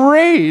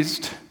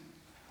raised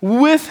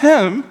with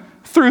him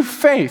through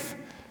faith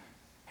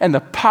and the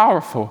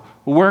powerful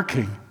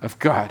working of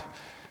God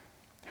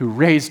who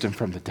raised him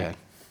from the dead.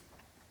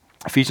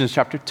 Ephesians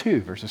chapter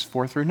 2, verses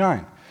 4 through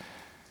 9.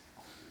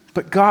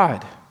 But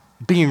God,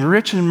 being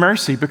rich in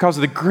mercy because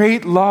of the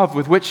great love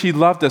with which he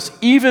loved us,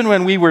 even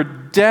when we were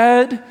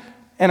dead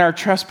in our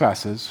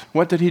trespasses,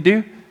 what did he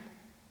do?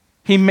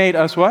 He made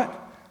us what?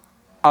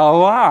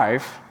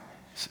 Alive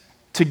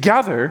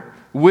together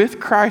with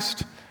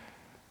Christ.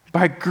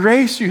 By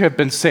grace you have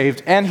been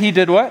saved. And he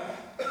did what?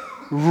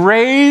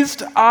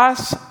 Raised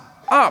us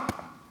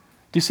up.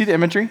 Do you see the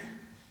imagery?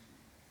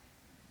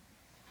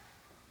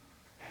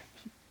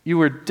 You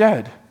were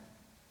dead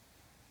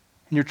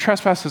in your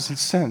trespasses and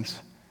sins,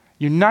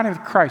 united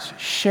with Christ,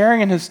 sharing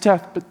in his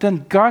death, but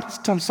then God has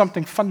done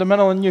something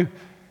fundamental in you.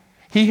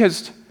 He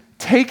has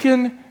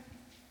taken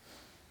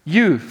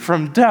you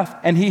from death,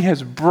 and he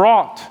has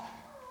brought,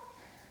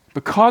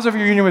 because of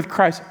your union with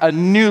Christ, a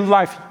new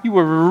life. You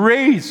were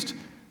raised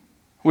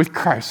with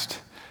Christ,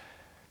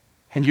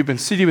 and you've been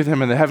seated with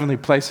him in the heavenly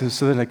places,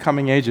 so that in the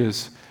coming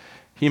ages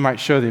he might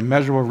show the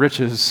immeasurable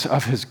riches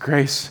of his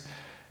grace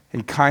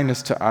and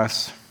kindness to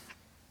us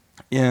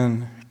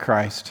in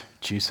Christ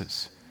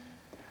Jesus.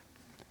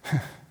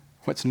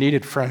 What's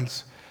needed,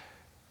 friends,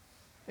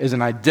 is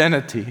an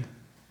identity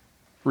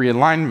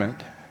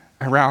realignment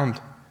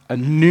around a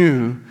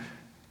new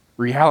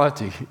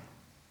reality.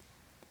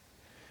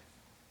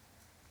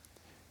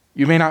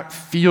 You may not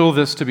feel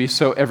this to be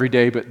so every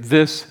day, but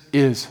this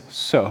is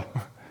so.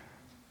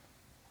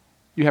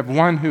 You have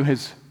one who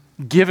has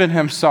given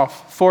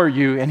himself for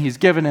you, and he's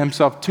given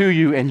himself to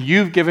you, and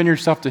you've given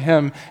yourself to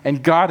him,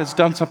 and God has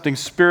done something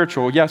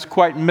spiritual, yes,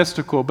 quite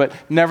mystical, but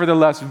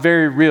nevertheless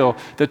very real.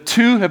 The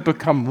two have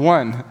become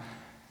one,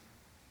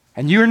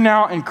 and you're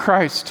now in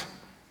Christ,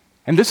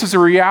 and this is a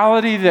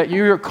reality that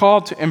you are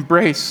called to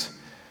embrace.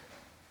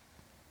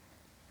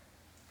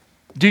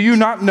 Do you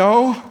not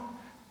know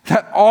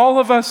that all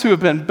of us who have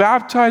been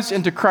baptized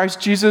into Christ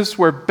Jesus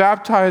were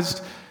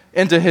baptized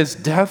into his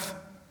death?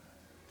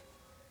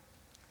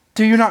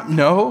 Do you not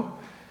know?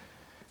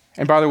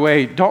 And by the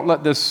way, don't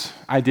let this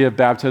idea of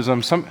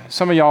baptism, some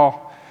of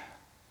y'all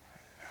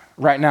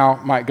right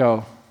now might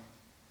go,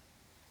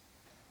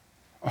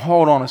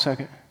 hold on a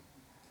second.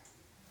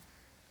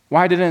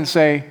 Why didn't it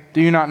say,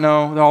 do you not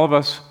know that all of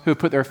us who have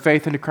put their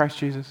faith into Christ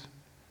Jesus?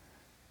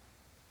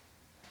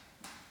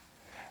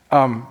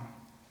 I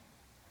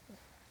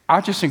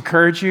just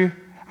encourage you,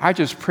 I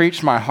just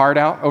preached my heart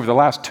out over the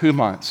last 2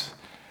 months.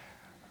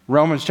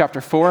 Romans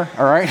chapter 4,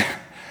 all right?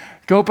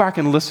 Go back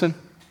and listen.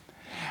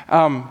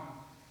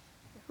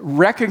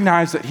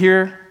 Recognize that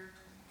here,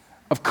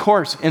 of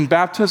course, in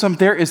baptism,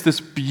 there is this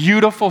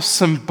beautiful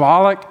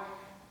symbolic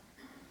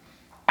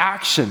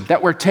action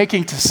that we're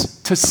taking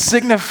to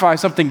signify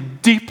something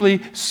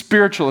deeply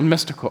spiritual and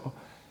mystical,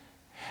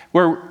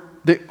 where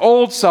the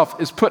old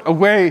self is put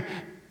away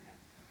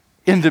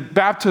in the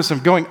baptism,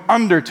 going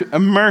under to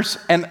immerse,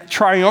 and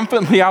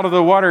triumphantly out of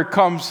the water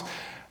comes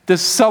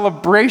this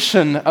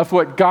celebration of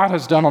what God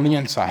has done on the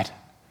inside.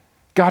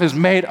 God has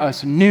made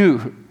us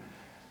new.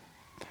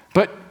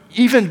 But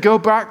even go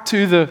back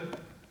to the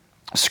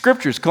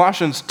scriptures,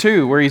 Colossians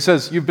 2, where he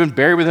says, you've been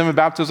buried with him in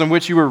baptism,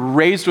 which you were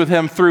raised with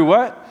him through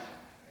what?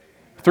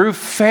 Through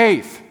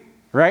faith,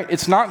 right?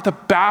 It's not the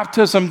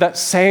baptism that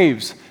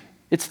saves.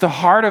 It's the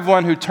heart of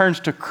one who turns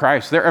to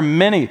Christ. There are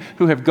many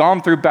who have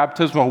gone through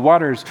baptismal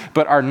waters,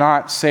 but are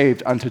not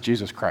saved unto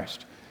Jesus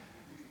Christ.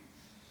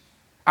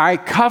 I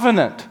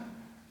covenant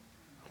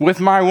with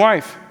my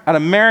wife at a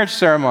marriage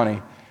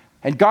ceremony,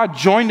 and God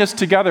joined us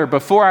together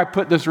before I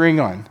put this ring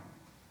on.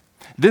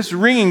 This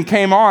ring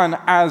came on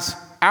as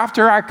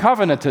after I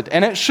covenanted,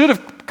 and it should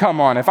have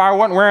come on. If I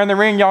wasn't wearing the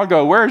ring, y'all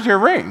go, where's your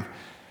ring?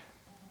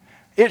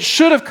 It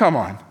should have come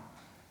on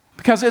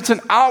because it's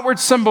an outward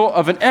symbol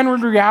of an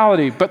inward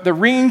reality, but the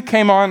ring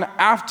came on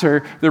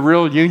after the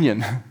real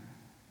union.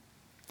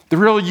 The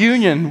real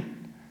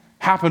union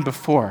happened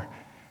before.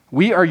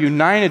 We are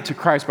united to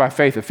Christ by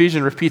faith.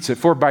 Ephesians repeats it.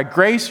 For by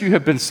grace you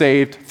have been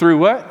saved through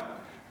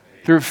what?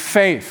 Through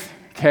faith,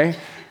 okay?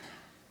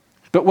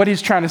 But what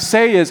he's trying to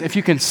say is if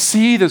you can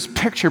see this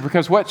picture,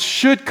 because what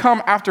should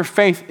come after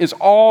faith is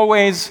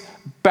always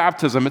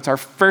baptism. It's our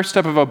first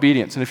step of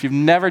obedience. And if you've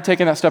never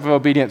taken that step of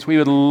obedience, we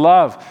would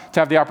love to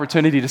have the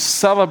opportunity to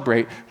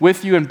celebrate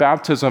with you in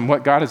baptism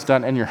what God has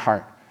done in your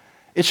heart.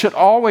 It should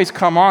always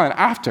come on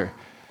after.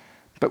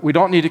 But we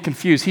don't need to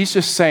confuse. He's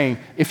just saying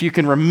if you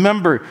can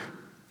remember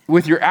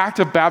with your act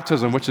of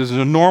baptism, which is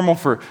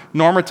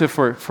normative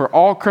for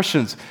all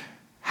Christians,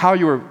 how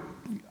you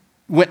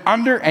went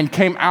under and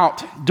came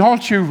out,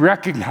 don't you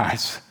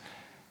recognize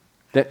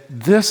that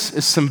this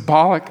is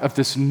symbolic of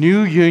this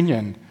new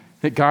union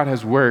that God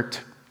has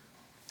worked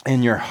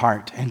in your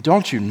heart? And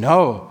don't you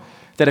know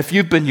that if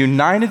you've been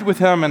united with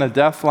him in a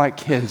death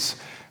like his,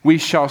 we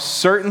shall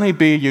certainly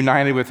be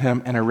united with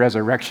him in a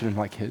resurrection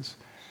like his?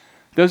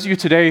 Those of you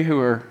today who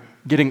are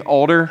getting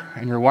older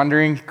and you're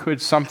wondering,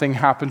 could something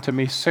happen to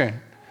me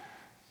soon?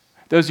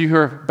 Those of you who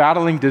are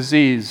battling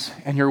disease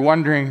and you're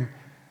wondering,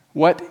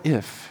 what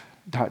if, ...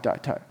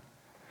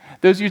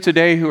 Those of you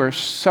today who are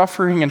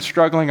suffering and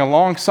struggling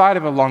alongside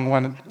of a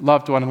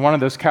loved one in one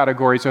of those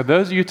categories, or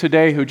those of you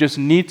today who just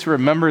need to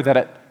remember that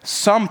at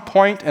some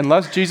point,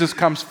 unless Jesus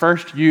comes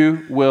first,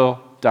 you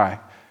will die.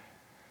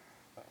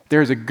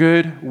 There's a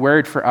good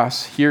word for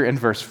us here in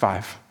verse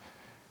 5.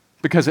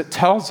 Because it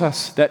tells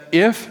us that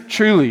if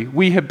truly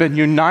we have been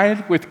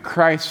united with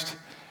Christ,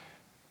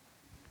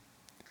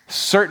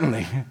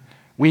 certainly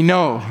we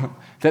know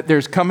that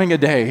there's coming a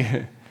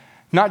day,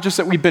 not just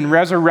that we've been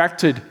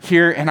resurrected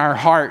here in our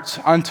hearts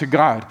unto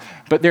God,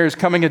 but there's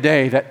coming a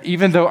day that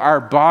even though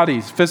our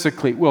bodies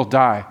physically will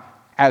die,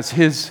 as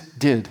his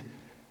did,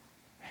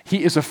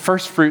 he is the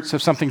first fruits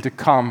of something to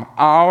come.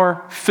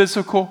 Our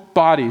physical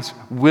bodies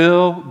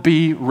will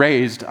be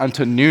raised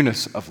unto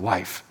newness of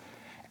life.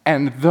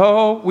 And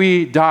though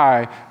we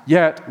die,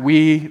 yet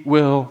we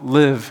will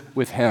live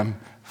with him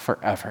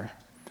forever.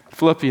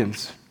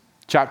 Philippians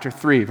chapter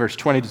 3, verse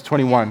 20 to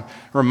 21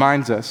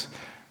 reminds us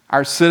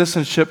our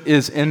citizenship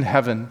is in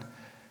heaven,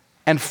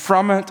 and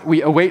from it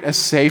we await a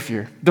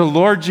Savior, the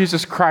Lord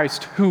Jesus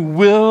Christ, who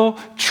will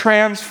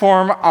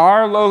transform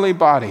our lowly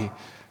body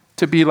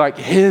to be like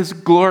his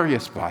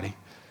glorious body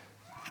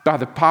by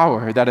the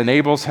power that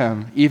enables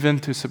him even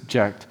to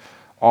subject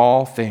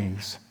all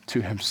things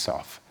to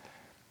himself.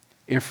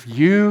 If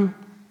you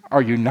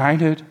are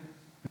united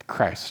with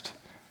Christ,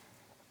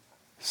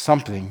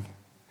 something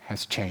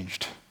has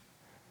changed.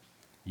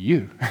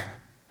 You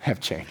have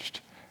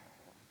changed.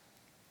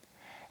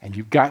 And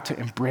you've got to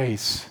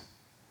embrace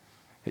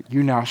that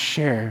you now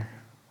share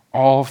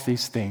all of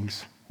these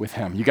things with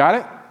him. You got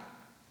it?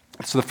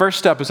 So the first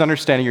step is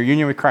understanding your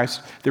union with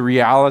Christ, the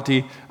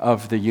reality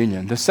of the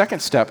union. The second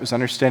step is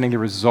understanding the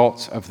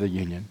results of the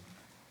union.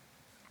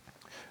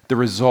 The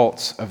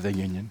results of the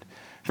union.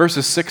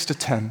 Verses 6 to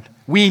 10.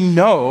 We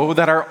know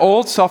that our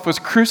old self was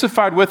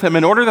crucified with him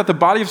in order that the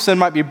body of sin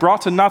might be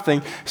brought to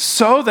nothing,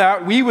 so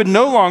that we would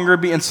no longer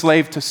be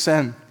enslaved to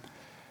sin.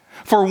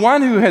 For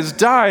one who has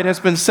died has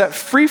been set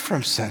free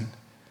from sin.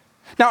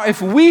 Now,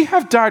 if we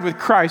have died with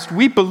Christ,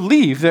 we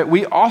believe that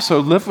we also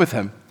live with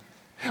him.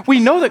 We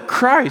know that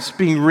Christ,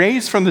 being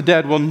raised from the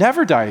dead, will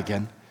never die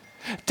again.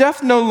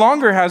 Death no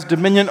longer has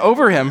dominion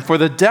over him, for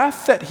the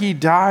death that he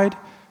died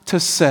to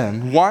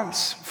sin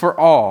once for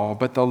all,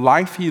 but the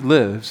life he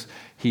lives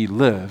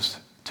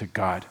to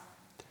God.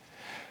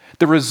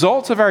 The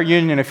result of our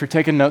union, if you're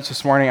taking notes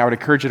this morning, I would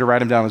encourage you to write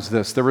them down as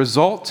this. The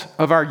result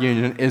of our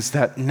union is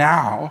that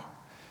now,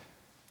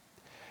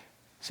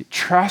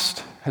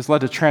 trust has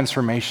led to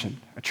transformation,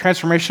 a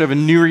transformation of a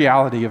new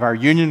reality of our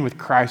union with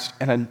Christ,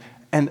 and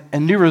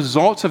new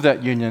results of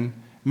that union,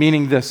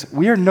 meaning this: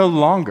 we are no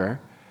longer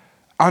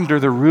under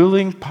the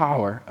ruling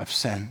power of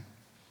sin.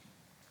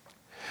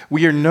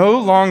 We are no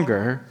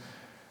longer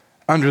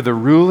under the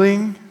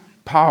ruling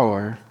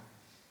power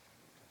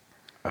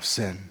of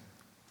sin.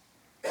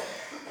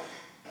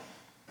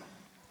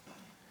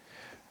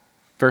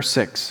 Verse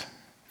 6,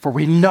 for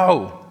we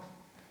know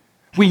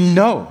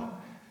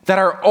that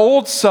our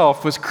old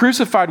self was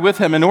crucified with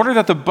him in order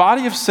that the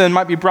body of sin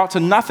might be brought to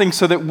nothing,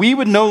 so that we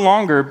would no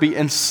longer be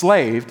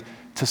enslaved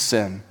to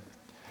sin.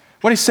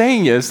 What he's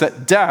saying is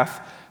that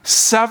death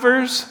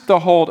severs the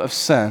hold of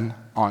sin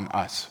on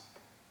us.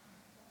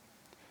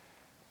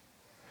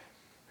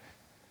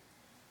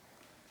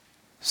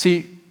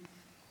 See,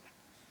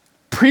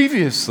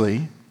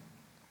 previously,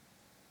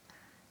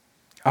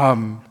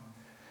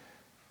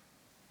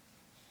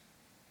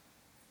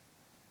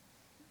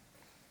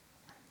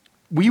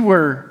 we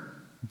were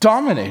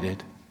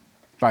dominated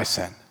by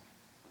sin.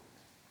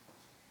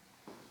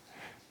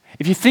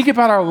 If you think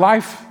about our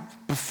life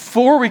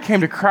before we came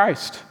to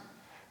Christ,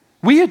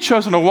 we had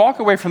chosen to walk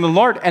away from the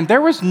Lord, and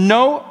there was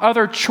no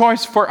other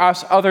choice for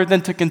us other than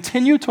to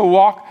continue to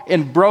walk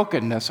in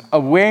brokenness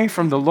away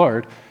from the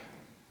Lord,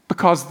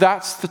 because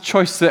that's the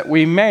choice that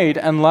we made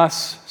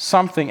unless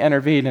something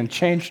intervened and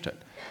changed it.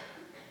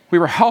 We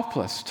were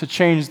helpless to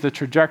change the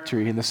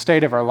trajectory and the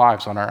state of our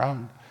lives on our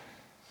own.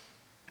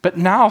 But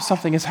now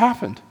something has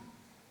happened.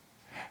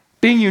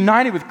 Being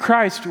united with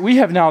Christ, we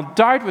have now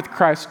died with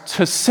Christ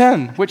to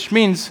sin, which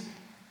means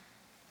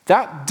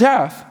that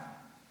death,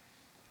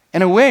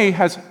 in a way,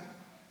 has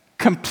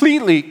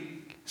completely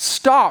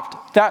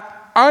stopped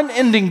that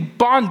unending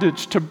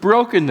bondage to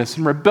brokenness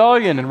and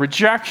rebellion and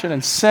rejection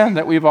and sin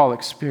that we've all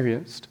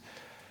experienced.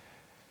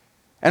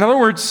 In other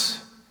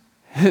words,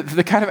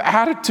 the kind of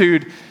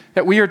attitude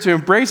that we are to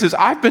embrace is,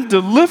 I've been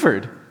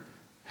delivered.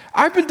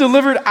 I've been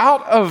delivered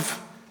out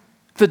of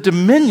the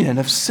dominion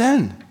of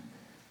sin.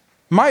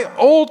 My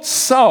old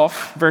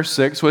self, verse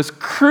 6, was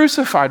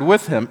crucified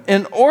with him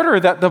in order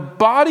that the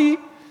body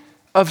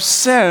of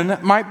sin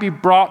might be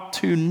brought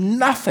to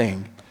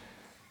nothing,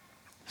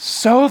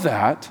 so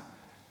that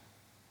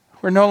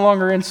we're no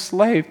longer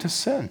enslaved to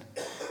sin.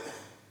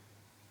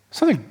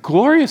 Something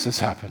glorious has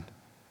happened.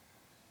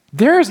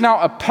 There is now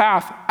a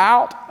path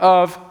out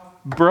of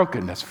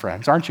brokenness,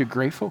 friends. Aren't you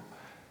grateful?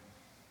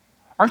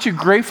 Aren't you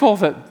grateful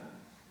that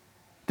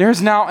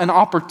there's now an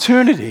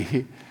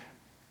opportunity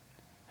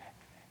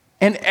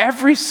in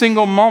every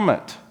single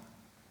moment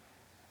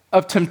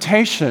of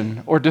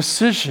temptation or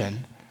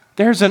decision?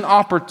 There's an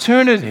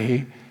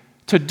opportunity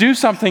to do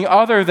something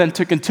other than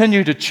to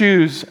continue to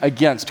choose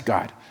against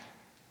God.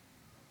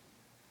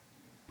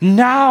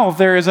 Now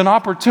there is an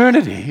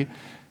opportunity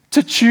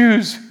to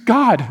choose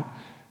God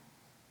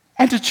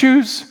and to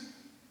choose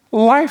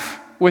life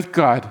with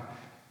God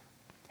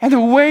and the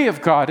way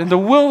of God and the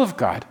will of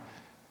God.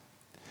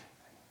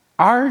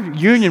 Our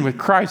union with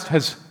Christ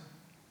has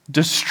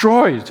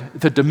destroyed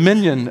the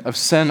dominion of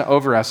sin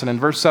over us. And in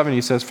verse 7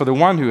 he says, "For the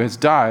one who has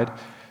died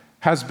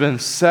has been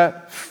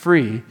set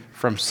free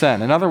from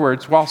sin." In other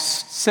words, while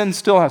sin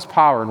still has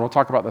power, and we'll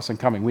talk about this in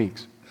coming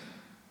weeks,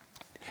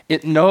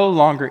 it no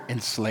longer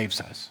enslaves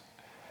us.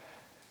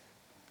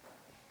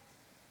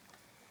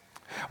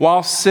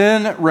 While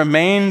sin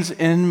remains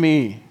in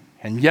me,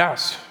 and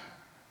yes,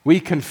 we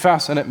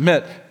confess and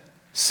admit,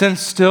 sin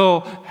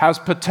still has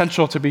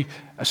potential to be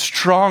a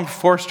strong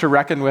force to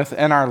reckon with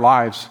in our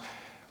lives.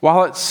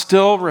 While it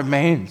still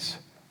remains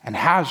and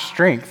has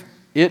strength,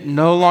 it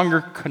no longer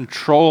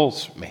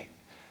controls me.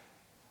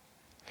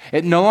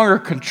 It no longer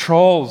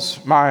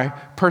controls my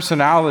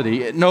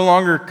personality. It no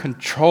longer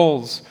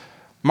controls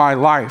my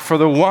life. For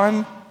the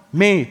one,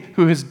 me,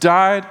 who has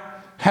died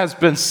has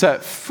been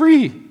set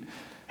free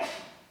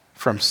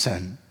from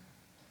sin.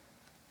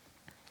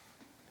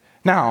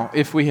 Now,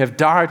 if we have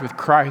died with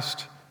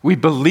Christ, we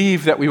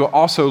believe that we will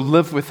also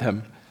live with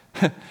him.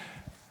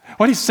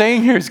 What he's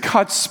saying here is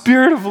God's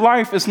Spirit of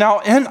life is now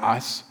in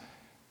us.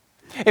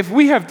 If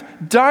we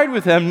have died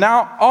with him,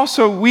 now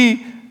also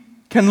we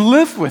can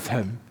live with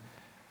him.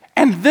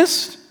 And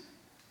this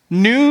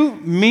new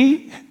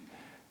me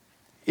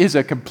is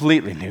a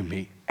completely new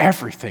me.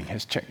 Everything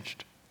has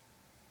changed.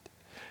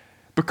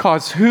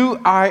 Because who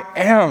I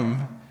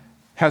am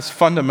has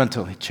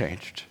fundamentally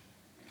changed.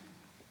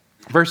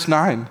 Verse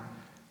 9,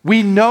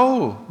 we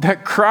know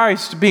that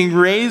Christ, being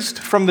raised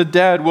from the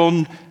dead,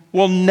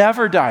 will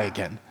never die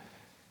again.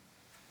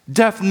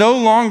 Death no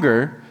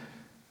longer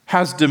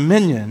has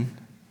dominion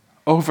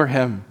over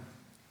him.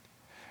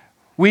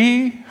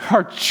 We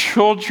are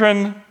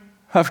children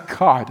of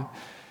God.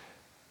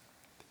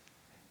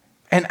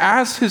 And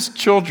as his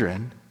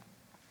children,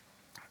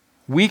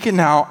 we can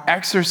now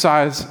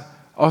exercise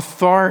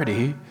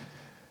authority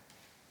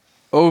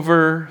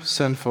over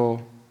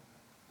sinful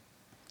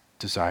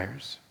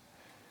desires.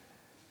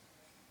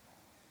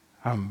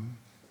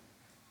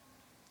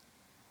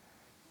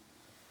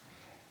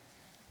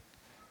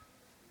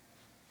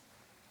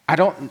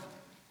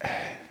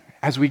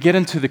 As we get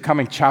into the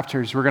coming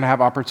chapters, we're going to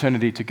have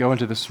opportunity to go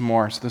into this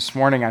more. So this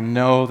morning, I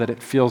know that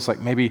it feels like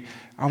maybe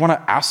I want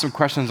to ask some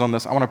questions on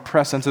this. I want to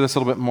press into this a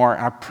little bit more.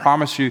 And I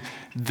promise you,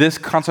 this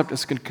concept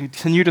is going to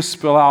continue to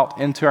spill out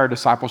into our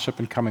discipleship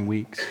in coming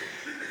weeks.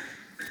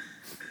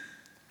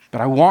 But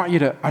I want you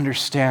to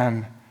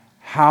understand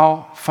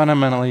how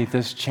fundamentally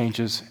this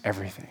changes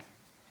everything.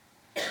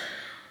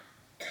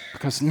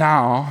 Because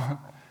now,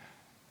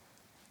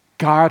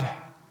 God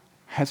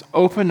has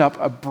opened up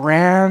a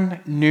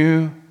brand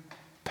new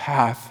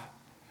path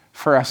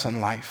for us in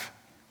life.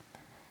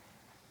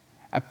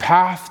 A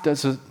path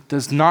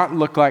does not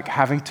look like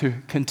having to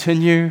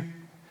continue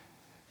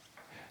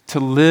to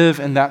live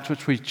in that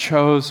which we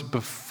chose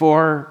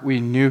before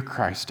we knew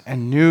Christ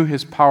and knew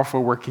his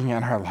powerful working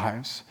in our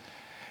lives.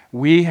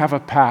 We have a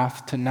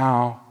path to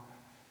now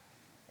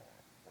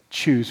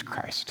choose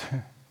Christ.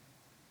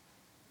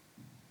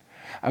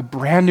 A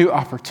brand new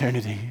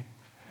opportunity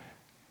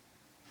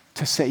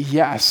to say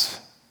yes.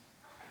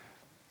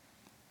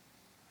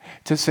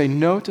 To say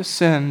no to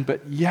sin,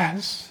 but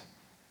yes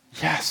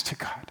to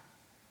God.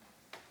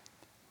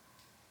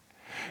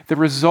 The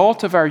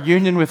result of our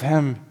union with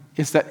him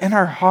is that in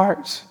our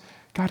hearts,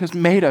 God has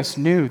made us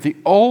new. The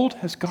old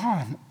has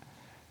gone,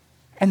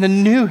 and the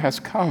new has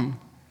come.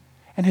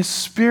 And his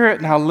Spirit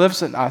now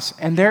lives in us,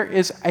 and there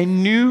is a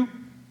new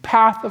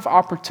path of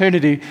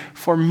opportunity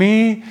for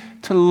me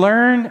to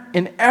learn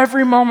in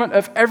every moment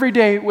of every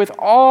day with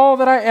all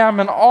that I am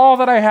and all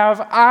that I have.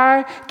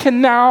 I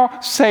can now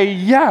say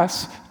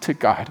yes to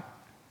God.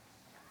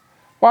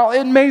 While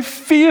it may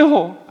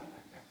feel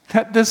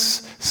that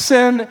this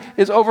sin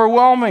is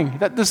overwhelming,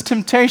 that this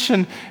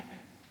temptation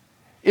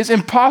is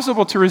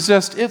impossible to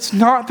resist, it's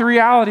not the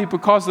reality,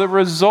 because the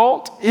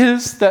result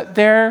is that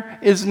there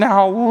is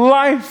now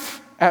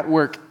life at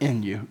work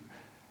in you.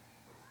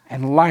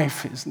 And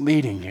life is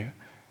leading you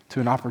to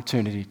an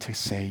opportunity to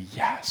say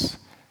yes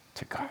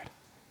to God.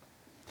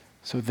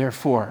 So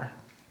therefore,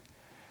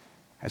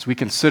 as we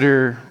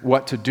consider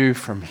what to do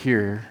from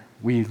here,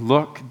 we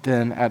look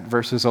then at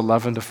verses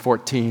 11 to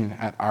 14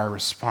 at our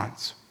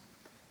response.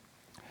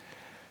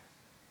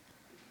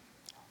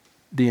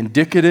 The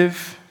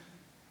indicative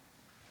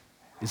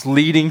is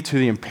leading to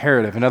the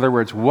imperative. In other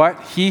words,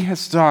 what he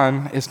has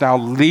done is now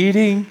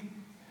leading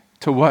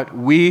to what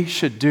we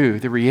should do.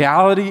 The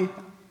reality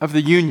of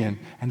the union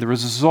and the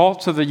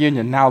results of the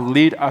union now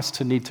lead us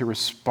to need to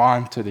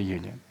respond to the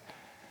union.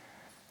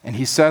 And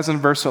he says in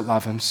verse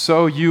 11,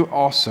 so you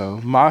also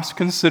must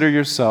consider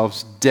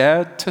yourselves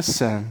dead to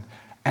sin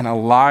and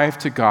alive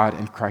to God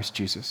in Christ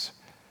Jesus.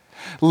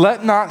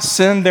 Let not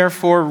sin,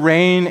 therefore,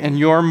 reign in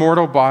your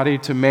mortal body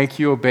to make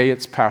you obey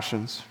its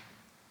passions.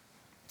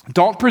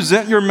 Don't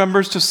present your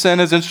members to sin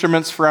as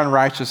instruments for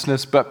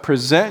unrighteousness, but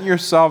present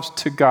yourselves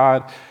to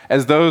God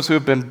as those who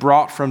have been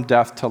brought from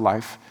death to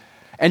life,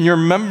 and your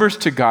members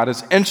to God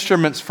as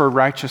instruments for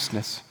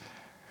righteousness.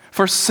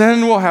 For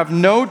sin will have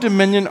no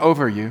dominion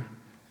over you,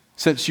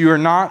 since you are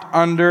not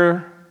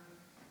under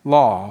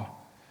law,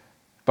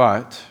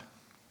 but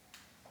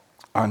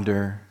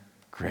under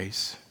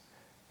grace.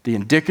 The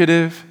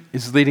indicative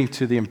is leading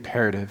to the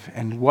imperative.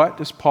 And what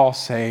does Paul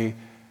say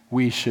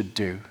we should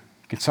do?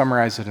 You can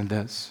summarize it in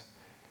this.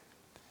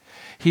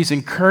 He's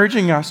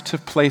encouraging us to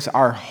place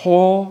our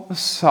whole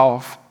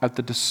self at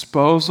the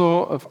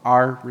disposal of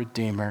our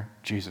Redeemer,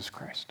 Jesus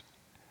Christ.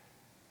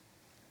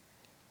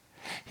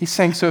 He's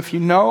saying, so if you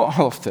know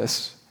all of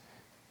this,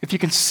 if you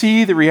can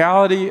see the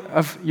reality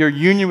of your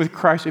union with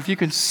Christ, if you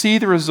can see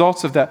the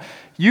results of that,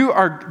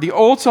 the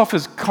old self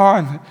is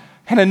gone,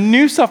 and a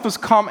new self has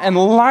come, and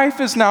life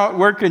is now at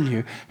work in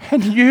you.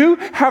 And you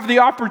have the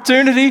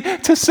opportunity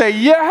to say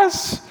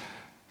yes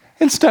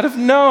instead of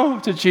no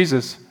to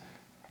Jesus.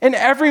 In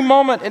every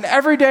moment, in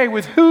every day,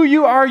 with who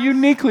you are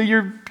uniquely,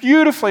 you're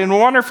beautifully and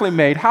wonderfully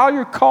made, how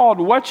you're called,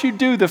 what you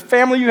do, the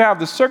family you have,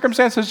 the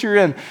circumstances you're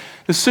in,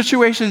 the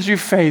situations you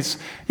face.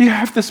 You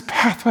have this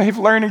pathway of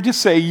learning to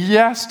say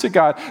yes to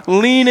God.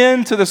 Lean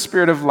into the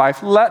Spirit of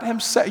life. Let him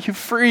set you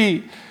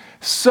free.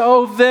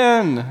 So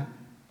then,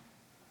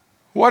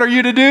 what are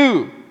you to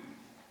do?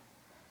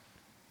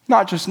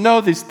 Not just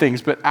know these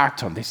things, but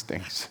act on these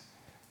things.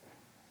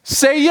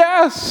 Say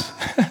yes.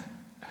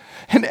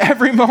 In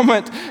every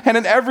moment, and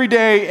in every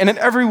day, and in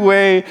every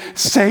way,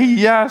 say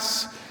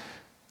yes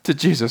to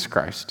Jesus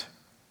Christ.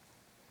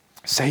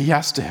 Say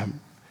yes to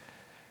him.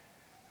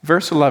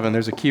 Verse 11,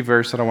 there's a key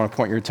verse that I want to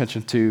point your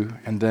attention to,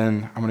 and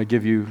then I'm going to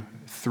give you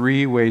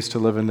 3 ways to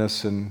live in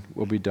this, and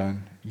we'll be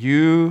done.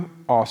 You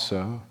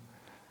also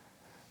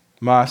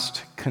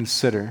must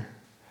consider.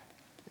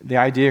 The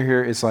idea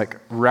here is like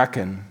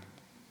reckon.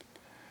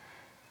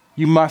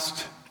 You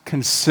must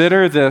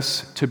consider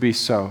this to be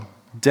so.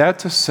 Dead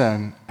to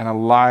sin and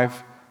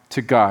alive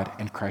to God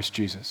in Christ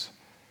Jesus.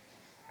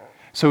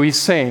 So he's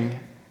saying,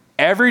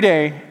 every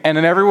day and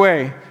in every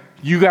way,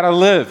 you got to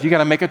live. You got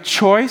to make a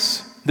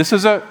choice. This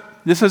is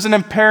an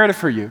imperative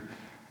for you.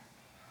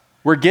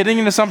 We're getting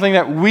into something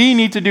that we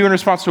need to do in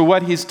response to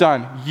what he's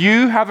done.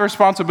 You have a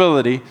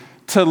responsibility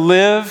to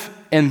live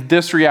in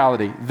this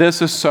reality.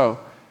 This is so.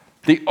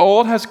 The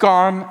old has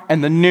gone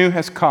and the new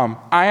has come.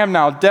 I am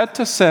now dead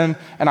to sin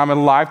and I'm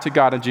alive to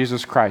God in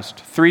Jesus Christ.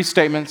 3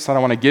 statements that I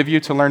want to give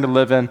you to learn to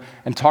live in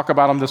and talk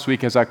about them this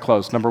week as I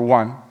close. Number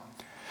 1,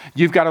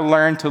 you've got to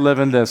learn to live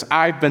in this.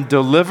 I've been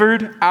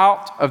delivered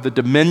out of the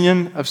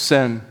dominion of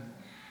sin.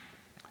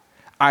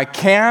 I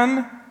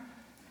can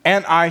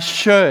and I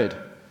should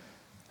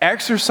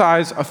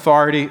exercise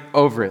authority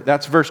over it.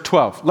 That's verse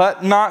 12.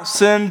 Let not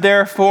sin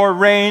therefore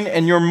reign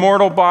in your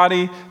mortal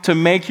body to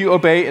make you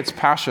obey its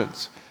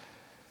passions.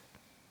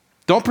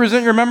 Don't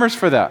present your members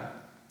for that.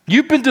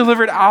 You've been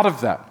delivered out of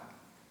that.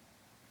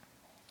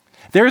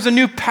 There is a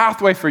new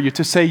pathway for you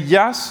to say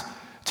yes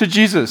to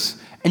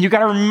Jesus. And you got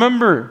to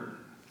remember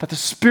But the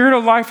Spirit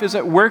of life is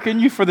at work in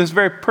you for this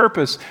very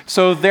purpose.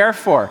 So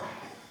therefore,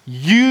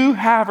 you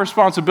have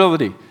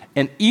responsibility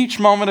in each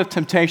moment of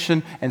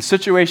temptation and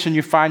situation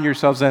you find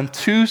yourselves in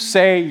to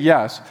say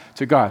yes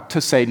to God, to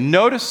say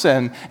no to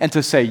sin, and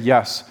to say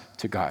yes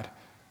to God.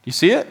 You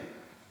see it?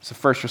 It's the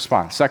first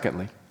response.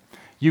 Secondly,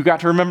 you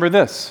got to remember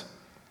this,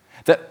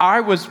 that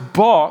I was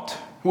bought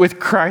with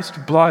Christ's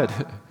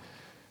blood.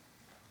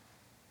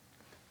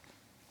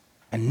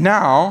 And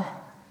now,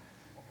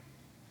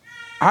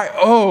 I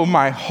owe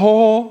my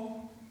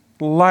whole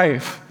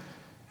life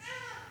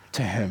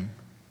to him.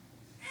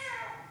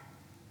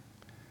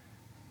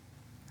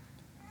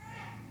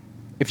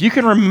 If you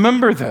can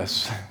remember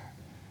this,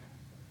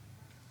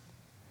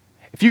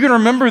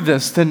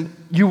 then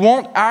you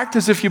won't act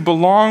as if you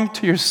belong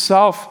to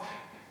yourself.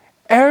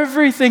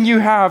 Everything you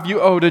have,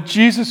 you owe to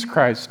Jesus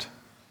Christ.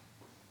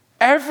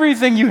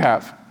 Everything you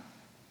have.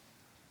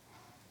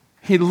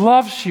 He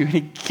loves you.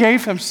 He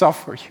gave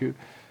himself for you.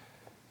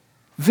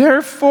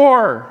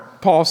 Therefore,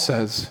 Paul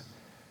says,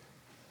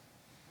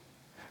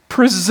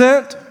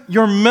 present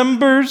your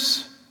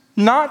members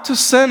not to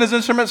sin as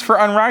instruments for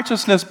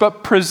unrighteousness,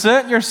 but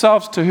present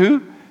yourselves to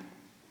who?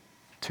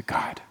 To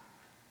God.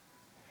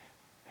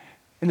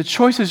 In the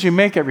choices you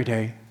make every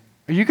day,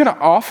 are you going to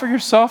offer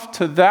yourself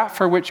to that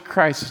for which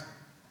Christ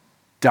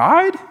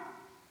died?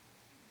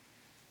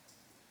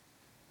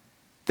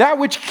 That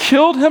which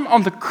killed him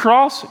on the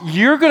cross,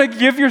 you're going to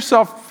give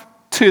yourself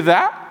to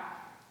that?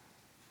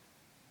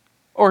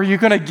 Or are you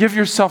going to give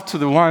yourself to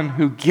the one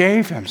who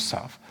gave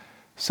himself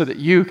so that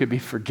you could be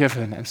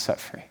forgiven and set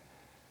free?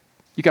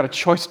 You got a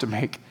choice to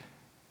make.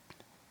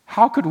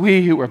 How could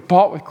we who were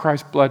bought with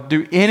Christ's blood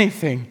do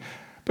anything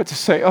but to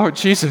say, oh,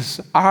 Jesus,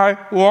 I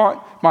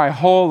want my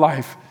whole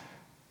life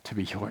to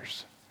be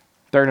yours?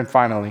 Third and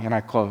finally, and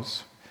I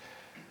close,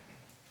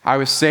 I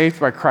was saved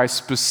by Christ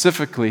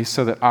specifically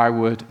so that I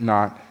would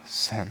not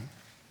sin.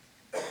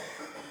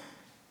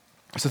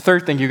 It's the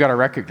third thing you got to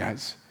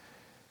recognize.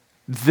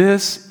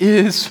 This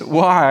is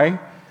why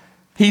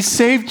he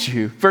saved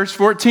you. Verse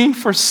 14,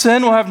 for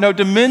sin will have no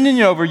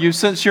dominion over you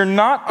since you're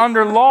not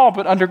under law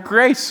but under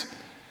grace.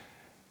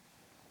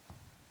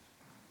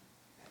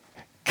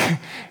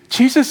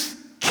 Jesus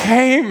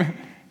came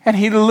and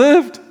he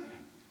lived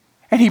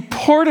and he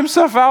poured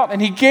himself out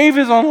and he gave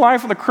his own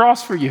life on the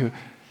cross for you,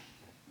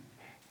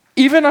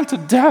 even unto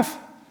death.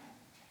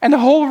 And the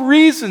whole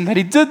reason that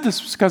he did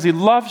this was because he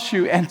loves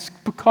you and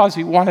because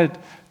he wanted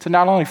to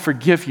not only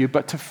forgive you,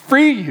 but to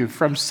free you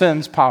from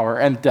sin's power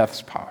and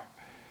death's power.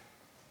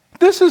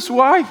 This is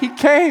why he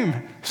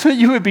came, so that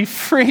you would be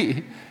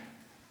free.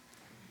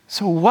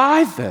 So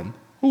why then?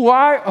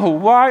 Why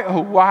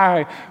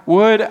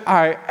would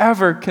I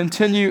ever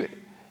continue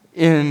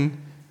in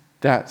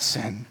that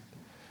sin?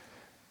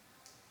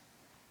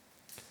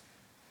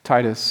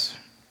 Titus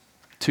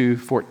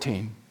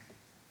 2:14.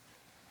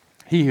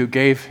 He who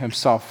gave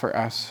himself for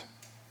us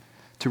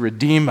to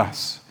redeem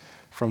us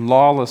from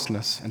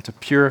lawlessness and to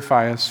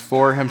purify us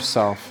for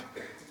himself,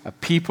 a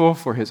people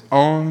for his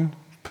own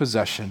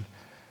possession,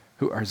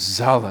 who are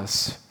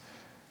zealous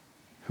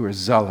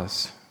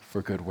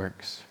for good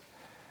works.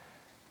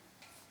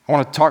 I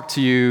want to talk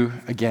to you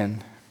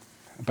again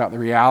about the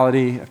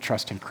reality of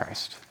trusting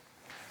Christ.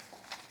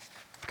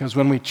 Because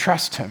when we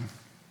trust him,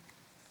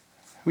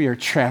 we are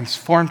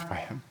transformed by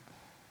him.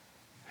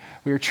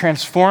 We are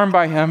transformed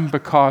by him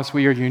because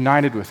we are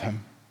united with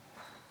him.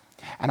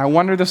 And I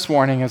wonder this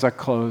morning as I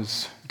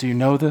close, do you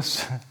know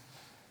this?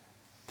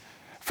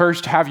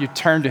 First, have you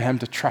turned to him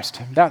to trust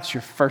him? That's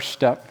your first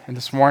step. And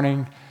this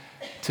morning,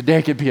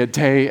 today could be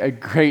a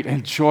great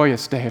and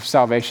joyous day of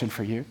salvation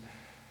for you,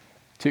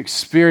 to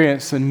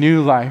experience the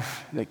new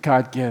life that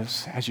God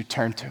gives as you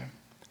turn to him.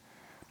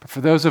 But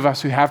for those of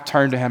us who have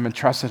turned to him and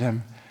trusted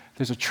him,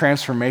 there's a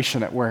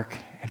transformation at work.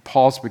 And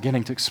Paul's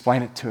beginning to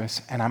explain it to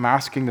us. And I'm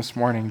asking this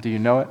morning, do you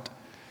know it?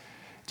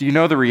 Do you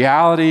know the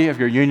reality of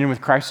your union with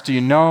Christ? Do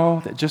you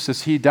know that just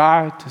as he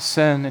died to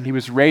sin and he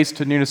was raised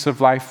to newness of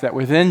life, that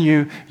within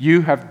you,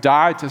 you have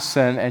died to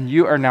sin and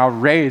you are now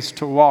raised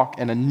to walk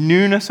in a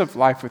newness of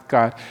life with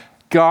God?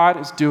 God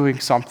is doing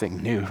something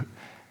new, and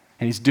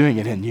he's doing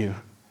it in you.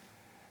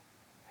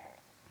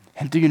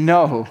 And do you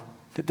know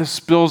that this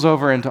spills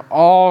over into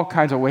all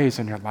kinds of ways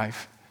in your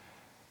life?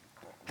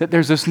 That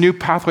there's this new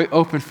pathway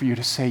open for you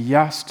to say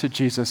yes to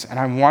Jesus, and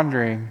I'm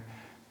wondering,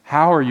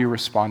 how are you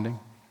responding?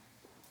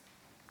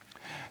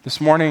 This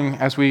morning,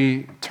 as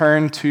we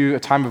turn to a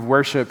time of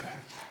worship,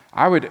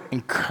 I would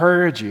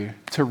encourage you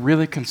to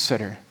really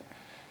consider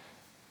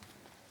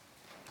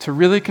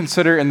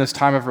in this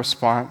time of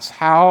response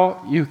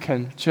how you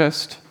can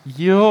just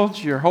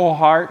yield your whole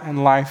heart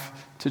and life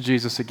to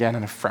Jesus again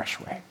in a fresh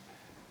way.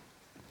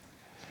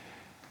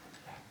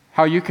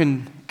 How you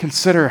can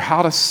consider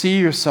how to see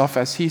yourself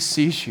as he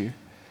sees you,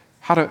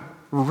 how to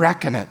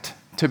reckon it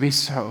to be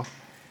so.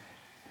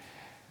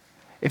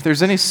 If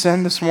there's any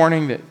sin this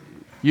morning that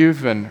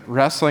you've been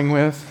wrestling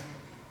with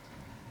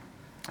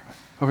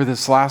over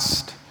this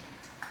last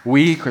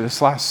week or this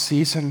last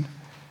season,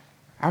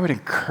 I would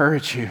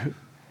encourage you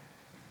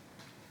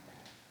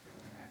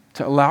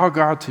to allow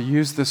God to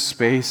use this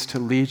space to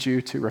lead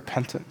you to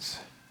repentance.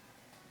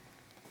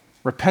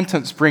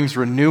 Repentance brings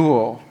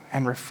renewal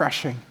and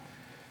refreshing.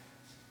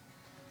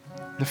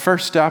 The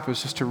first step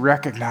is just to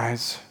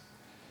recognize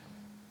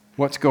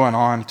what's going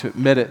on, to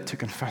admit it, to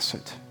confess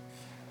it.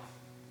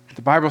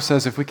 The Bible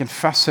says if we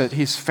confess it,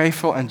 He's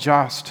faithful and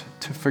just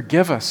to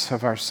forgive us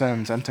of our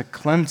sins and to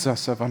cleanse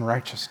us of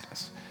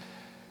unrighteousness.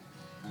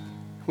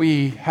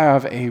 We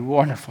have a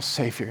wonderful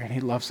Savior, and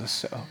He loves us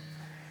so.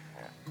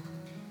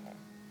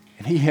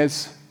 And He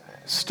has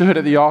stood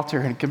at the altar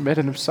and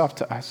committed Himself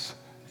to us.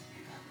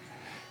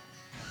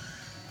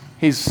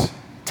 He's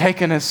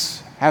taken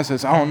us as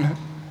His own.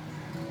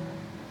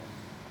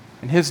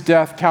 And His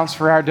death counts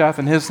for our death,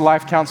 and His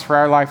life counts for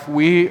our life.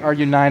 We are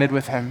united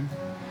with Him.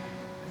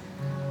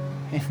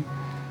 And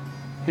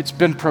it's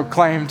been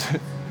proclaimed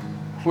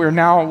we're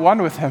now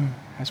one with Him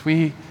as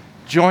we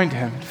joined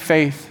Him in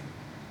faith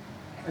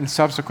and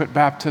subsequent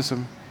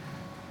baptism.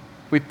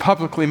 We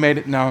publicly made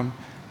it known.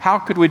 How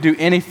could we do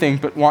anything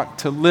but want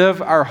to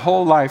live our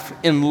whole life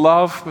in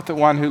love with the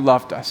one who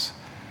loved us?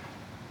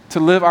 To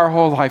live our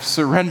whole life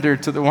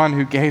surrendered to the one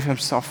who gave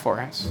Himself for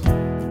us.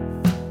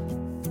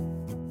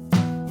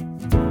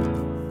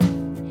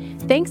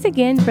 Thanks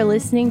again for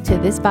listening to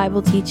this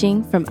Bible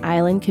teaching from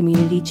Island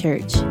Community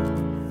Church.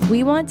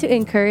 We want to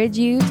encourage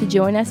you to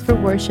join us for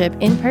worship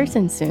in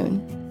person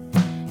soon.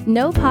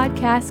 No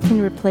podcast can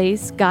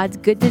replace God's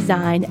good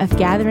design of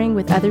gathering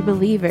with other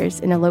believers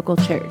in a local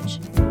church.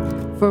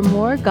 For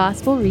more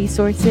gospel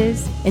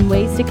resources and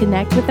ways to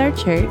connect with our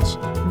church,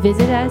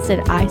 visit us at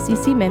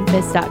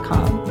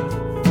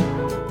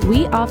iccmemphis.com.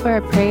 We offer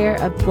a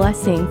prayer of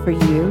blessing for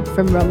you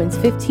from Romans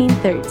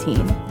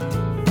 15:13.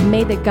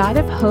 May the God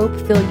of hope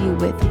fill you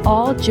with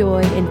all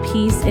joy and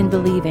peace in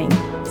believing,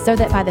 so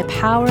that by the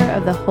power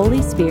of the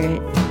Holy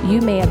Spirit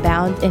you may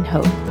abound in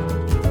hope.